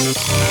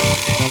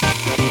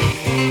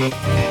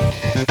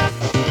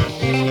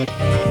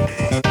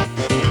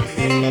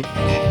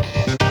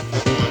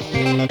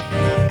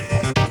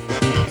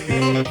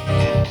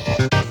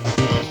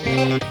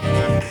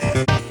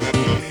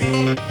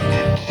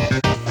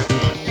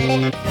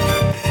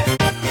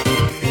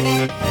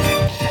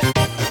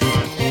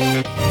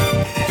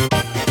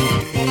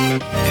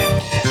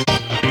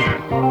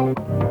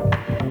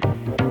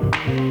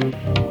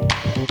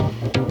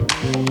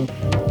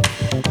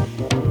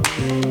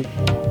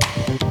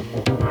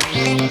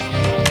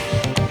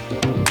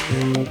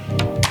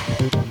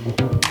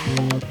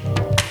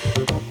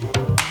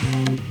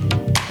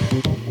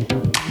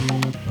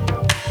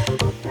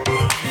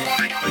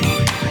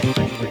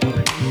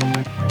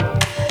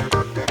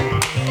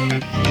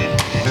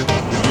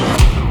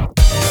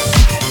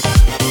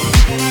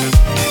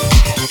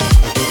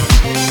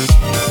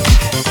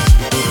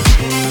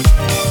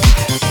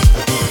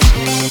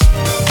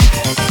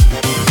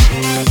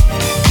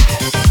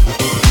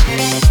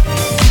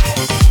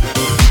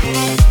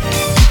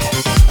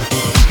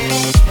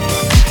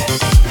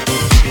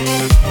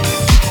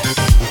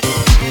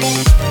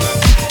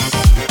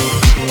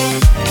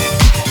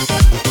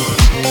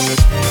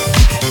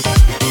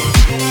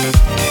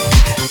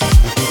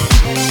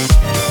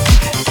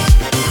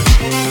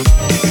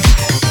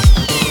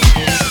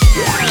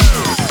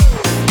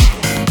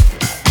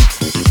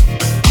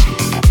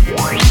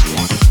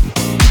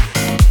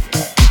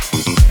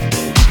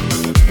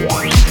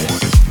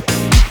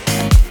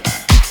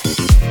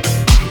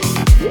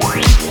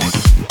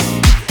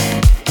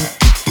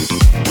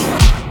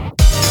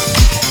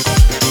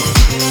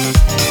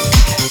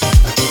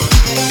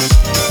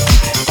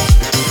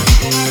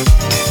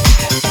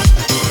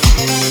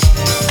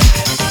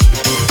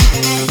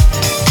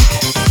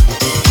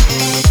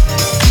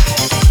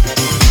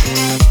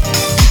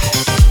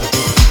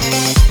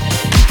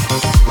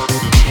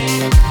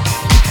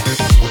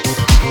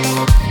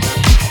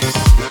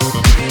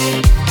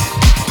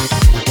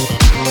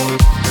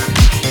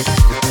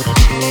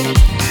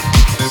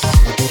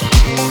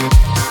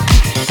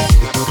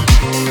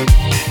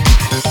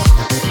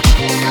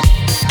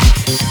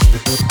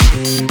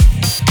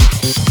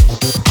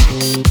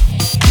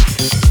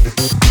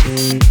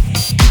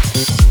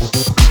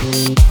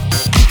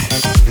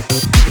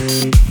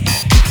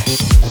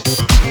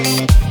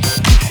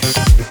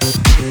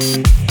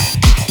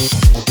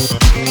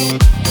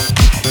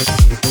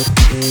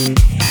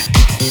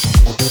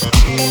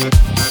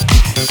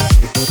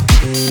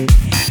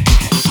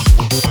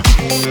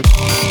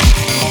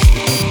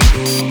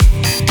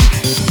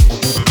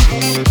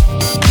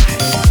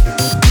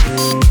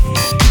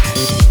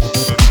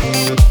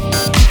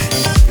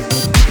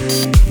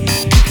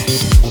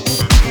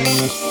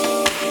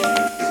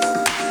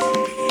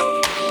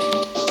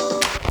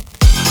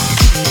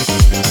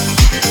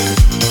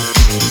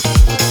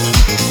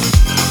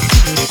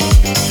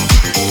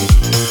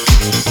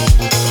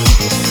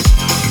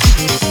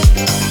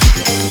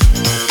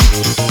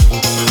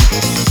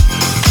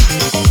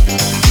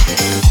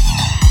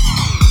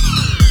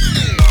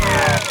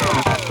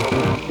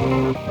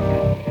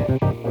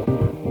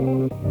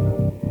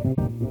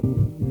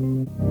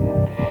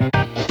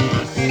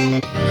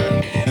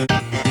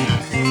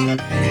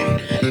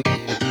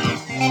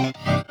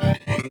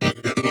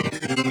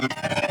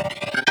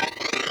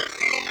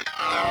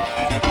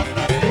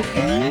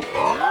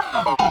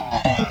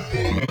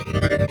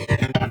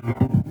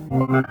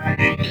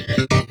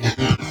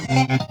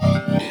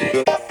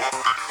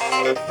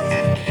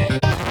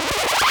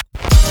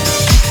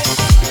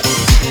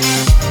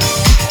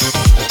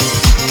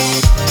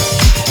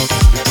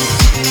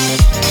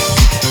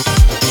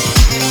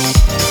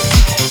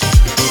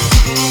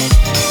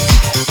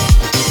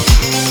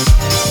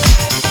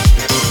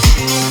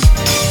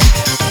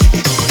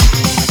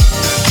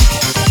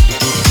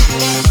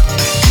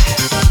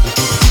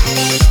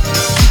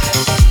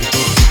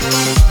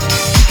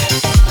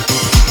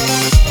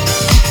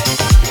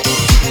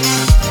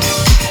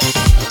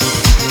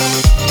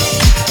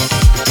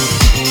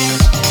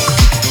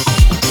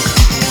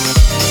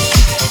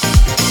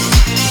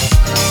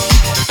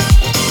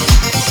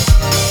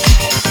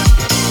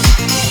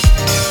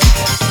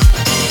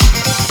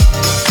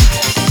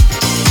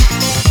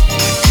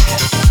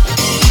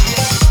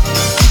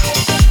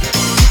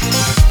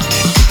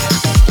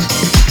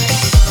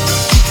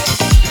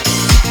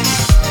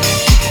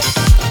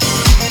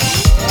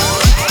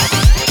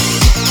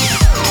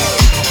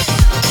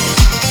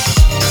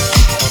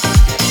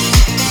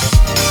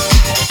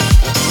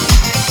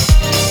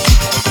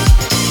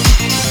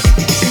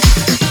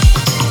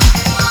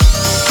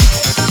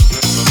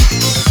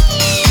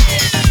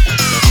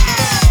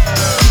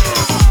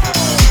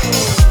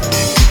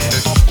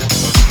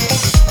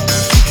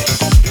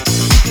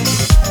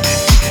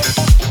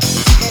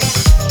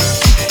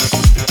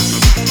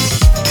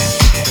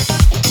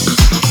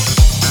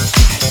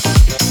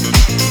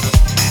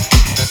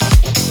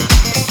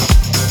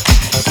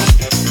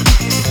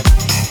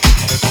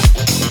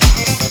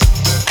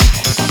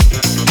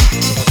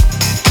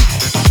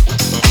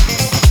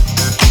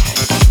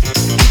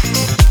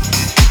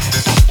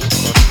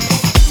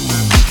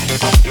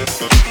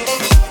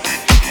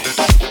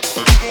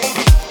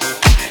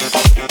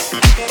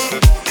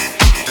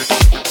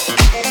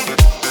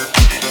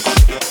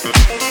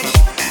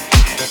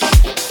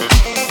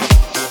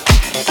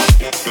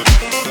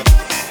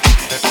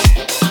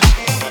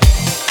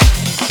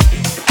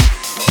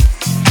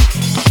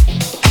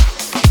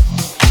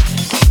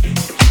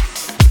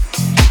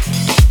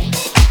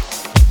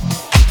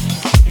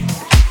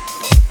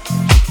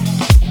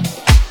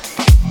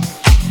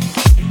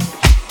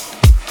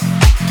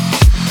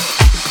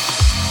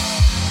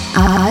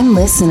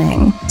 fun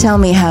listening. Tell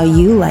me how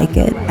you like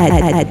it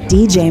at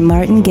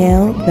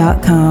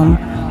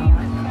djmartingale.com.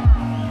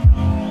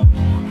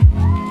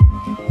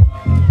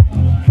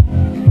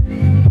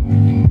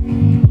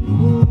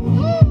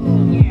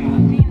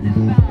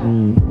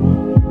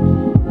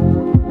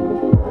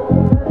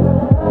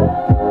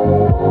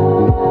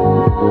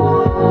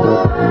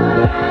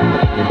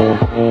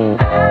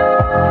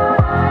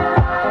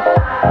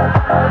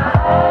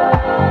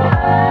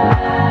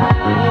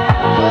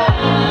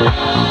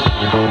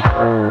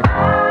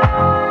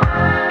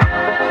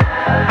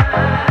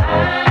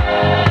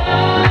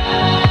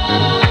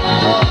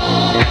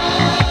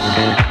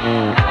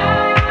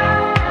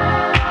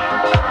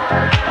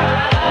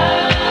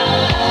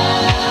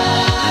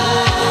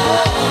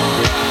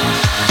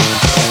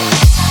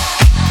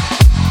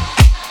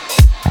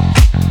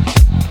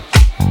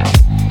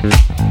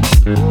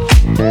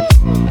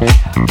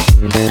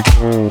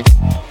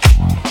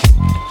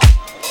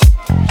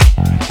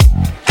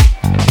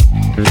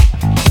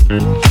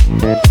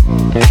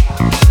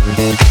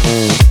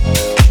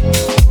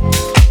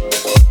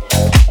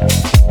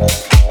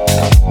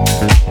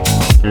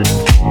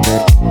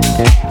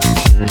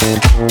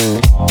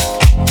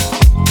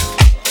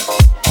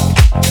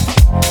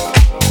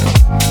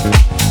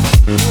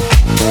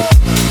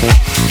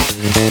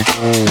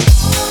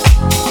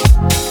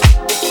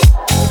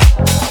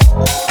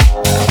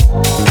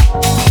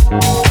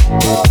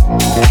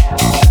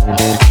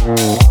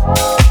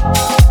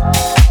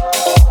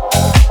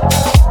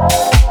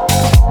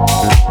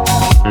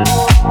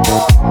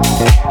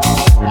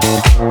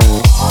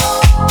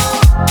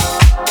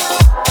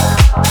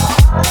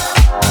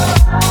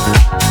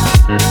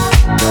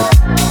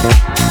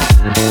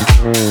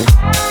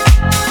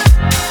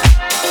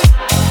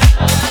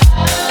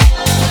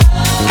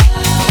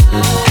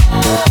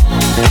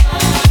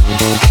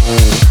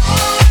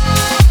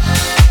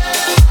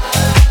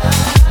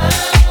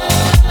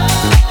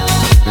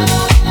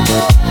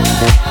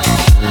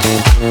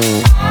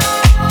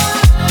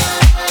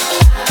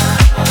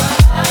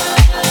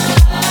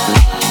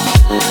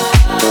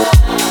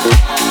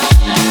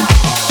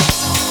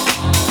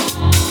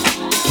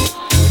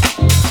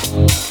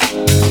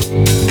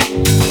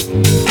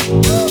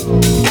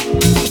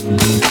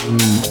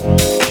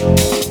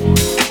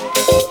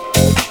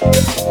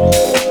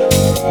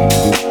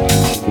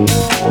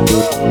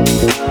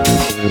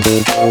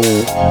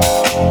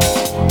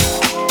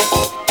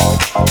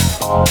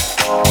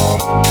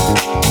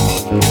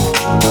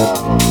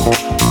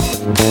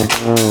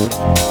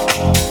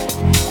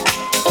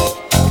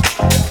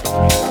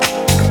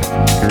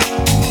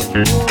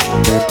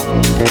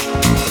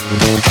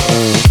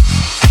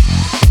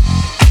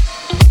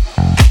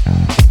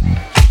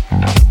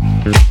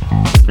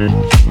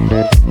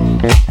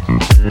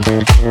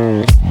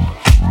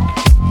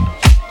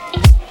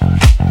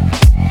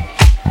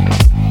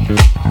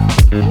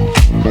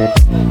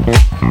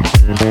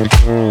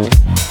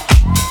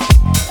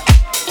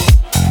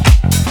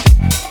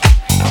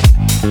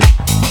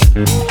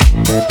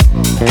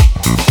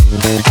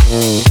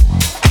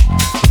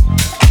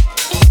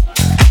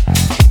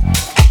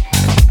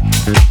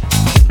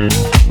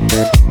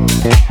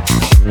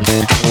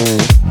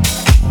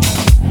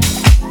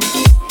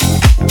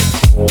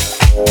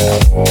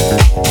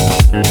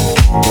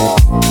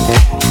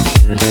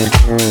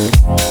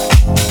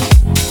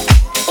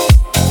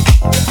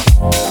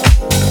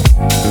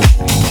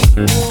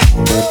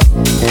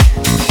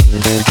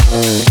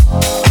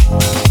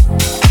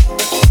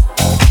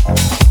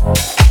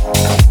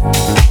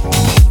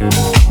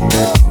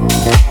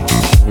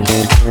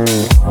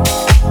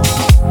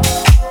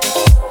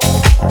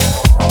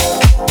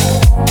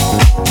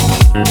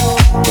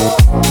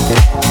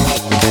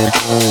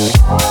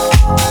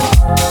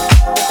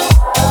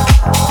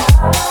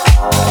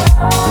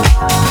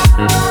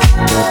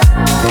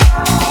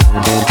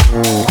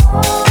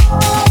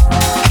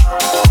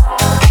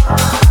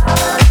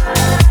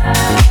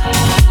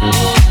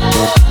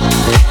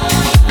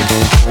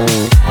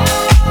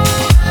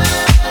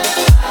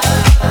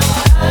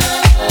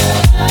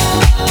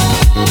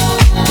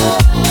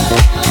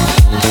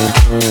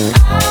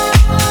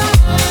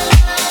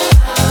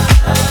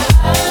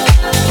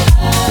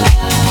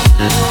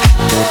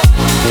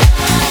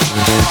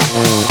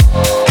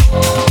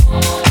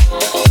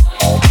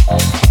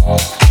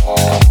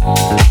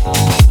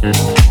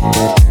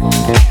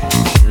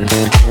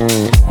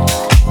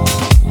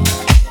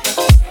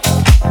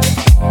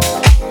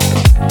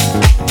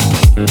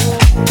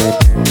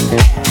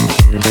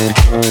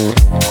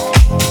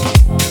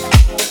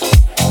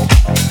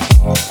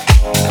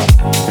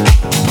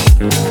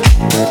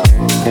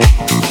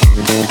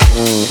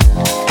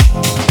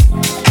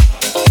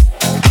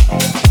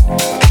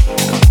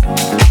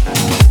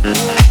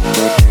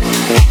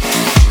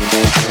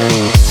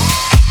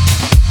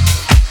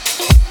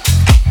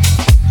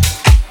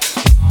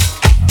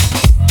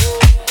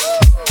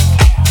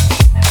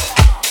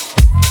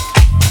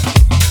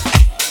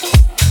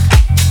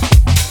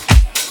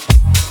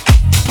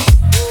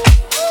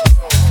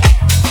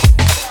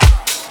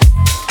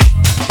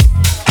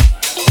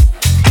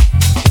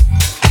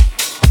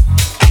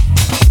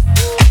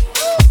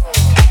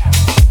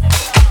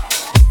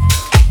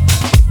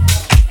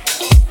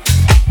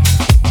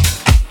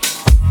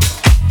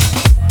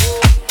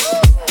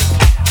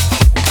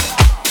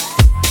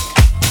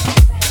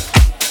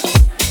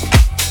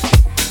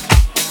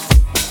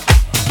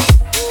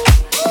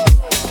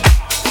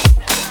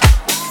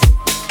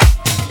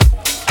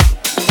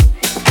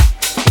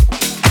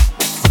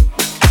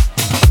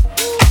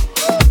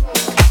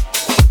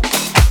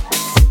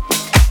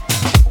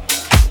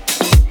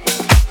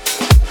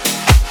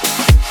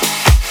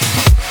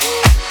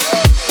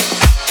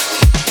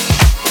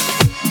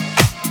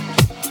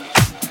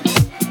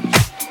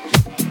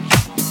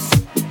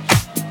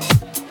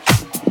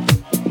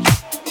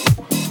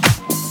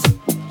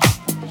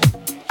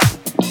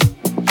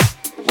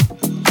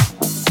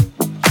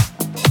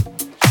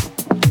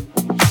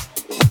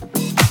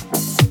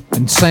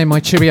 saying my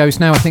Cheerios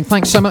now, I think.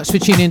 Thanks so much for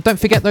tuning in. Don't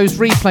forget those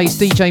replays,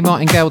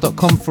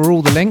 djmartingale.com for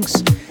all the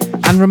links.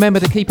 And remember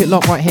to keep it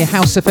locked right here.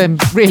 House FM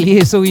really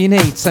is all you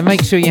need. So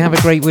make sure you have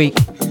a great week.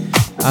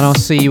 And I'll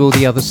see you all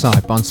the other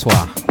side.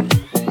 Bonsoir.